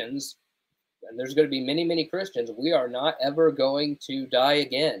Christians, and there's going to be many, many Christians, we are not ever going to die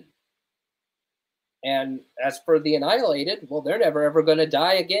again. And as for the annihilated, well, they're never ever going to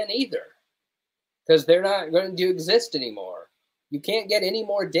die again either, because they're not going to exist anymore. You can't get any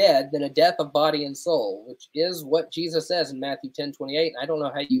more dead than a death of body and soul, which is what Jesus says in Matthew 10:28. And I don't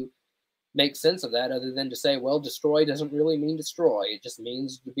know how you make sense of that other than to say, well, destroy doesn't really mean destroy. It just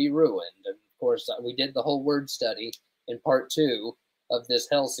means to be ruined. And of course, we did the whole word study in part 2 of this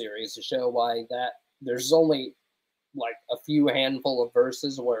hell series to show why that there's only like a few handful of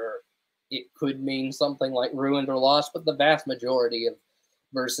verses where it could mean something like ruined or lost, but the vast majority of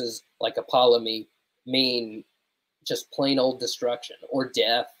verses like Apollomy mean just plain old destruction or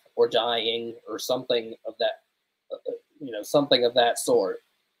death or dying or something of that, something of that sort.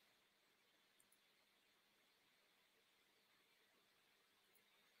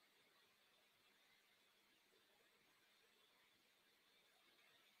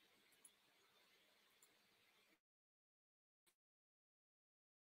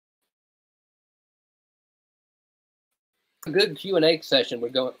 A good Q&A session we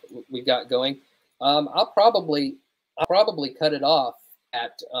got going. I'll probably cut it off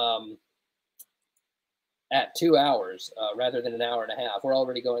at 2 hours rather than an hour and a half. We're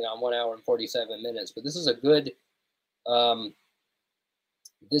already going on 1 hour and 47 minutes, but this is a good.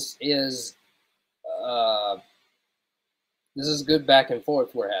 This is good back and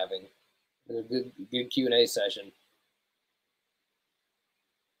forth we're having. A good Q&A session.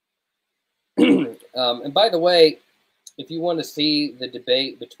 And by the way, if you want to see the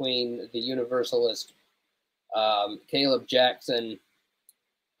debate between the Universalist Caleb Jackson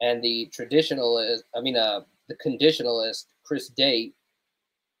and the traditionalist, the conditionalist Chris Date,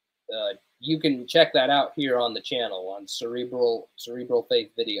 you can check that out here on the channel on Cerebral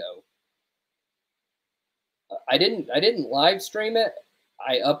Faith video. I didn't live stream it.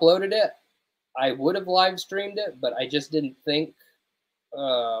 I uploaded it. I would have live streamed it, but I just didn't think.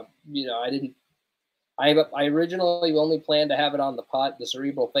 I didn't. I originally only planned to have it on the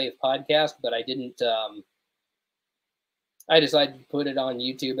Cerebral Faith podcast, but I didn't. I decided to put it on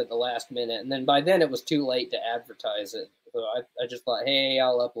YouTube at the last minute, and then by then it was too late to advertise it. So I just thought, hey,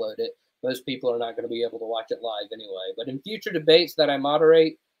 I'll upload it. Most people are not going to be able to watch it live anyway. But in future debates that I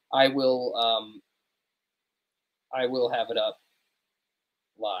moderate, I will have it up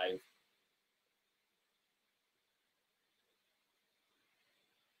live.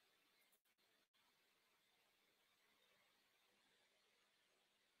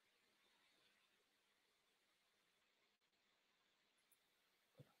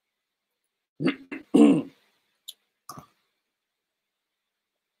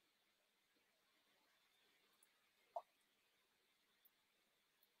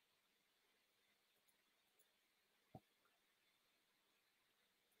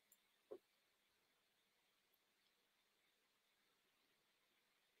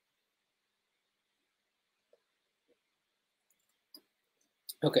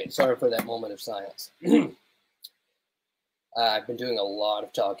 Okay, sorry for that moment of silence. I've been doing a lot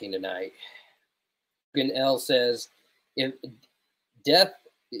of talking tonight. L says, if death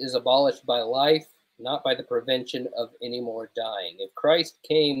is abolished by life, not by the prevention of any more dying. If Christ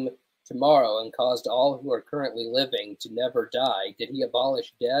came tomorrow and caused all who are currently living to never die, did he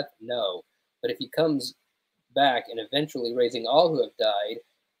abolish death? No. But if he comes back and eventually raising all who have died,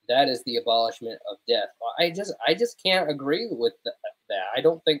 that is the abolishment of death. I just can't agree with that. I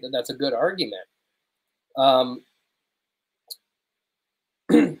don't think that that's a good argument.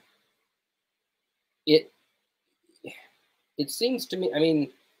 It seems to me, I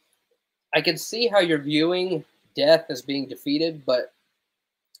mean, I can see how you're viewing death as being defeated, but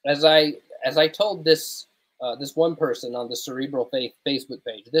as I told this this one person on the Cerebral Faith Facebook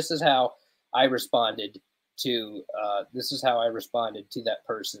page. This is how I responded to that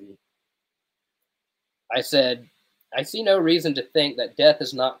person. I said, I see no reason to think that death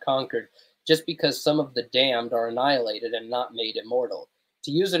is not conquered just because some of the damned are annihilated and not made immortal.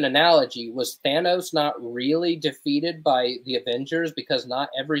 To use an analogy, was Thanos not really defeated by the Avengers because not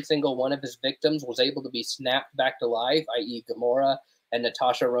every single one of his victims was able to be snapped back to life, i.e. Gamora and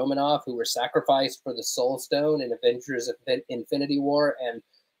Natasha Romanoff, who were sacrificed for the Soul Stone in Avengers Infinity War and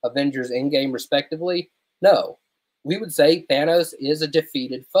Avengers Endgame, respectively? No. We would say Thanos is a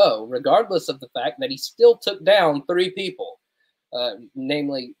defeated foe, regardless of the fact that he still took down 3 people,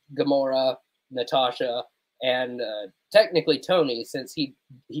 namely Gamora, Natasha, and technically Tony, since he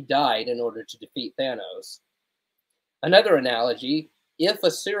died in order to defeat Thanos. Another analogy, if a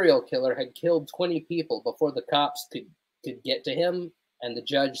serial killer had killed 20 people before the cops could get to him and the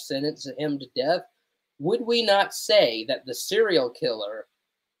judge sentenced him to death, would we not say that the serial killer,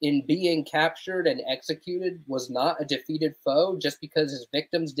 in being captured and executed, was not a defeated foe just because his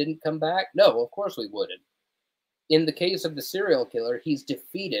victims didn't come back? No, of course we wouldn't. In the case of the serial killer, he's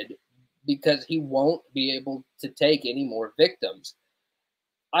defeated because he won't be able to take any more victims.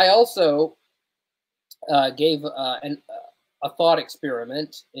 I also gave a thought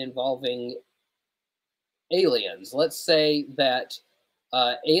experiment involving aliens. Let's say that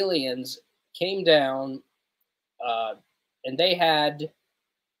aliens came down and they had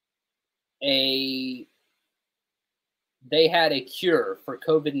a cure for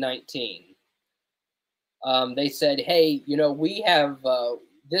COVID-19. They said, hey, we have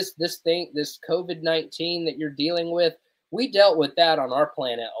this COVID-19 that you're dealing with. We dealt with that on our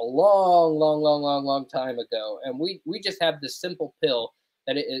planet a long time ago. And we just have this simple pill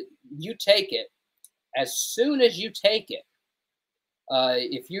that you take it. As soon as you take it,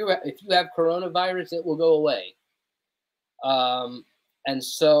 if you have coronavirus, it will go away. And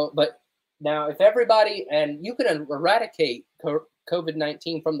so, but now if everybody, and you can eradicate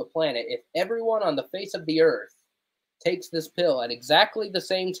COVID-19 from the planet, if everyone on the face of the earth takes this pill at exactly the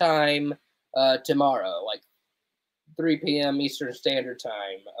same time tomorrow, like 3 p.m. Eastern Standard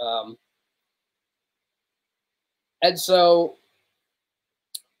Time. And so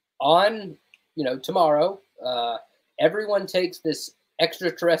on, tomorrow, everyone takes this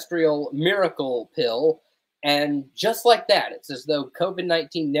extraterrestrial miracle pill, and just like that, it's as though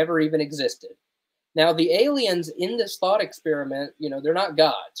COVID-19 never even existed. Now, the aliens in this thought experiment, they're not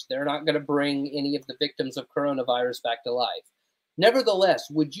gods. They're not going to bring any of the victims of coronavirus back to life. Nevertheless,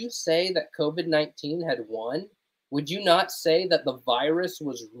 would you say that COVID-19 had won? Would you not say that the virus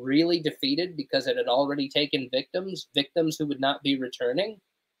was really defeated because it had already taken victims who would not be returning?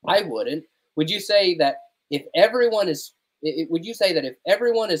 I wouldn't. Would you say that if everyone is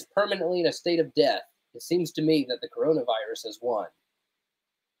permanently in a state of death, it seems to me that the coronavirus has won?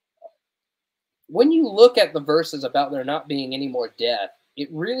 When you look at the verses about there not being any more death, it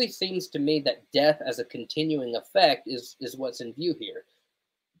really seems to me that death as a continuing effect is what's in view here.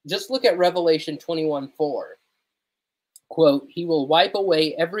 Just look at Revelation 21:4. Quote, he will wipe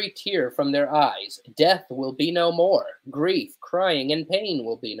away every tear from their eyes. Death will be no more. Grief, crying, and pain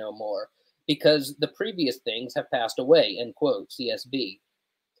will be no more, because the previous things have passed away, end quote, CSB.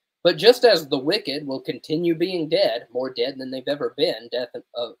 But just as the wicked will continue being dead, more dead than they've ever been,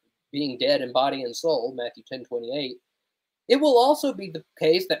 being dead in body and soul, Matthew 10:28, it will also be the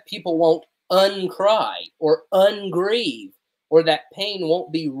case that people won't uncry or ungrieve, or that pain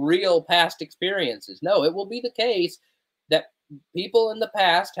won't be real past experiences. No, it will be the case that people in the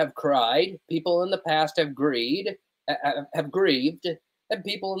past have cried, people in the past have grieved, and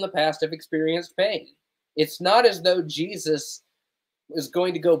people in the past have experienced pain. It's not as though Jesus is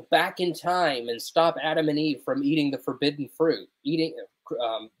going to go back in time and stop Adam and Eve from eating the forbidden fruit,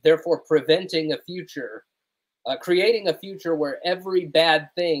 therefore preventing a future, creating a future where every bad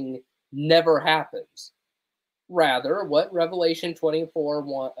thing never happens. Rather, what Revelation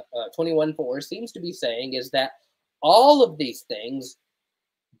 21:4 seems to be saying is that all of these things,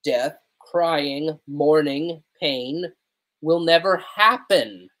 death, crying, mourning, pain, will never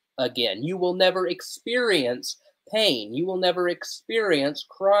happen again. You will never experience pain. You will never experience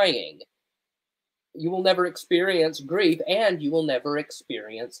crying. You will never experience grief, and you will never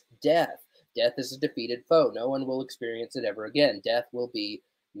experience death. Death is a defeated foe. No one will experience it ever again. Death will be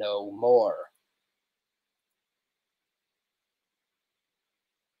no more.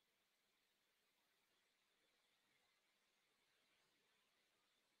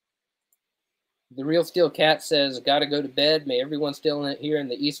 The Real Steel Cat says, gotta go to bed. May everyone still here in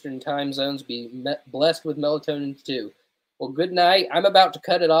the Eastern time zones be blessed with melatonin too. Well, good night. I'm about to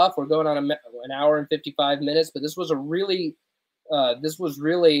cut it off. We're going on an hour and 55 minutes, but this was really a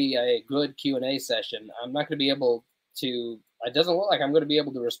good Q&A session. I'm not going to be able to, it doesn't look like I'm going to be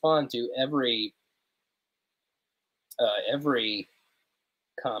able to respond to every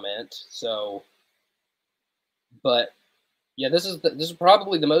comment. So, but yeah, this is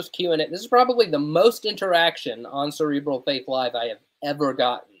probably the most Q&A. This is probably the most interaction on Cerebral Faith Live I have ever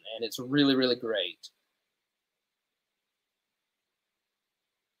gotten, and it's really, really great.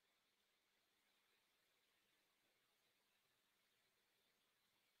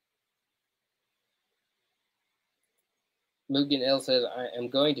 Mugen L says, I am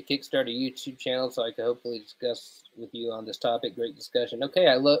going to kickstart a YouTube channel so I can hopefully discuss with you on this topic. Great discussion. Okay,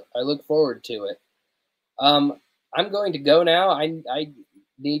 I look forward to it. I'm going to go now. I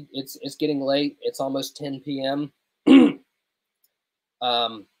need it's getting late. It's almost 10 p.m.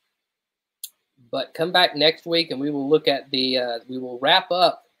 But come back next week and we will look at we will wrap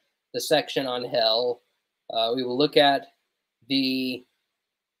up the section on hell. We will look at the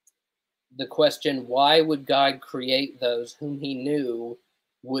question, why would God create those whom he knew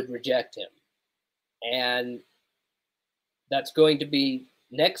would reject him? And that's going to be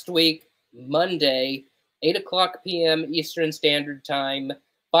next week, Monday, 8 o'clock p.m. Eastern Standard Time,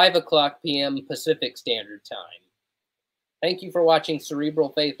 5 o'clock p.m. Pacific Standard Time. Thank you for watching Cerebral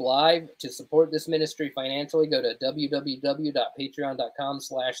Faith Live. To support this ministry financially, go to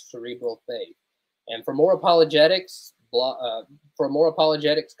www.patreon.com/cerebralfaith. And for more apologetics,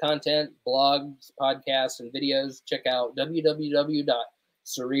 content, blogs, podcasts, and videos, check out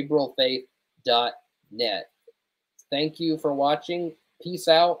www.cerebralfaith.net. Thank you for watching. Peace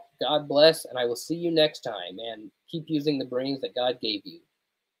out. God bless. And I will see you next time. And keep using the brains that God gave you.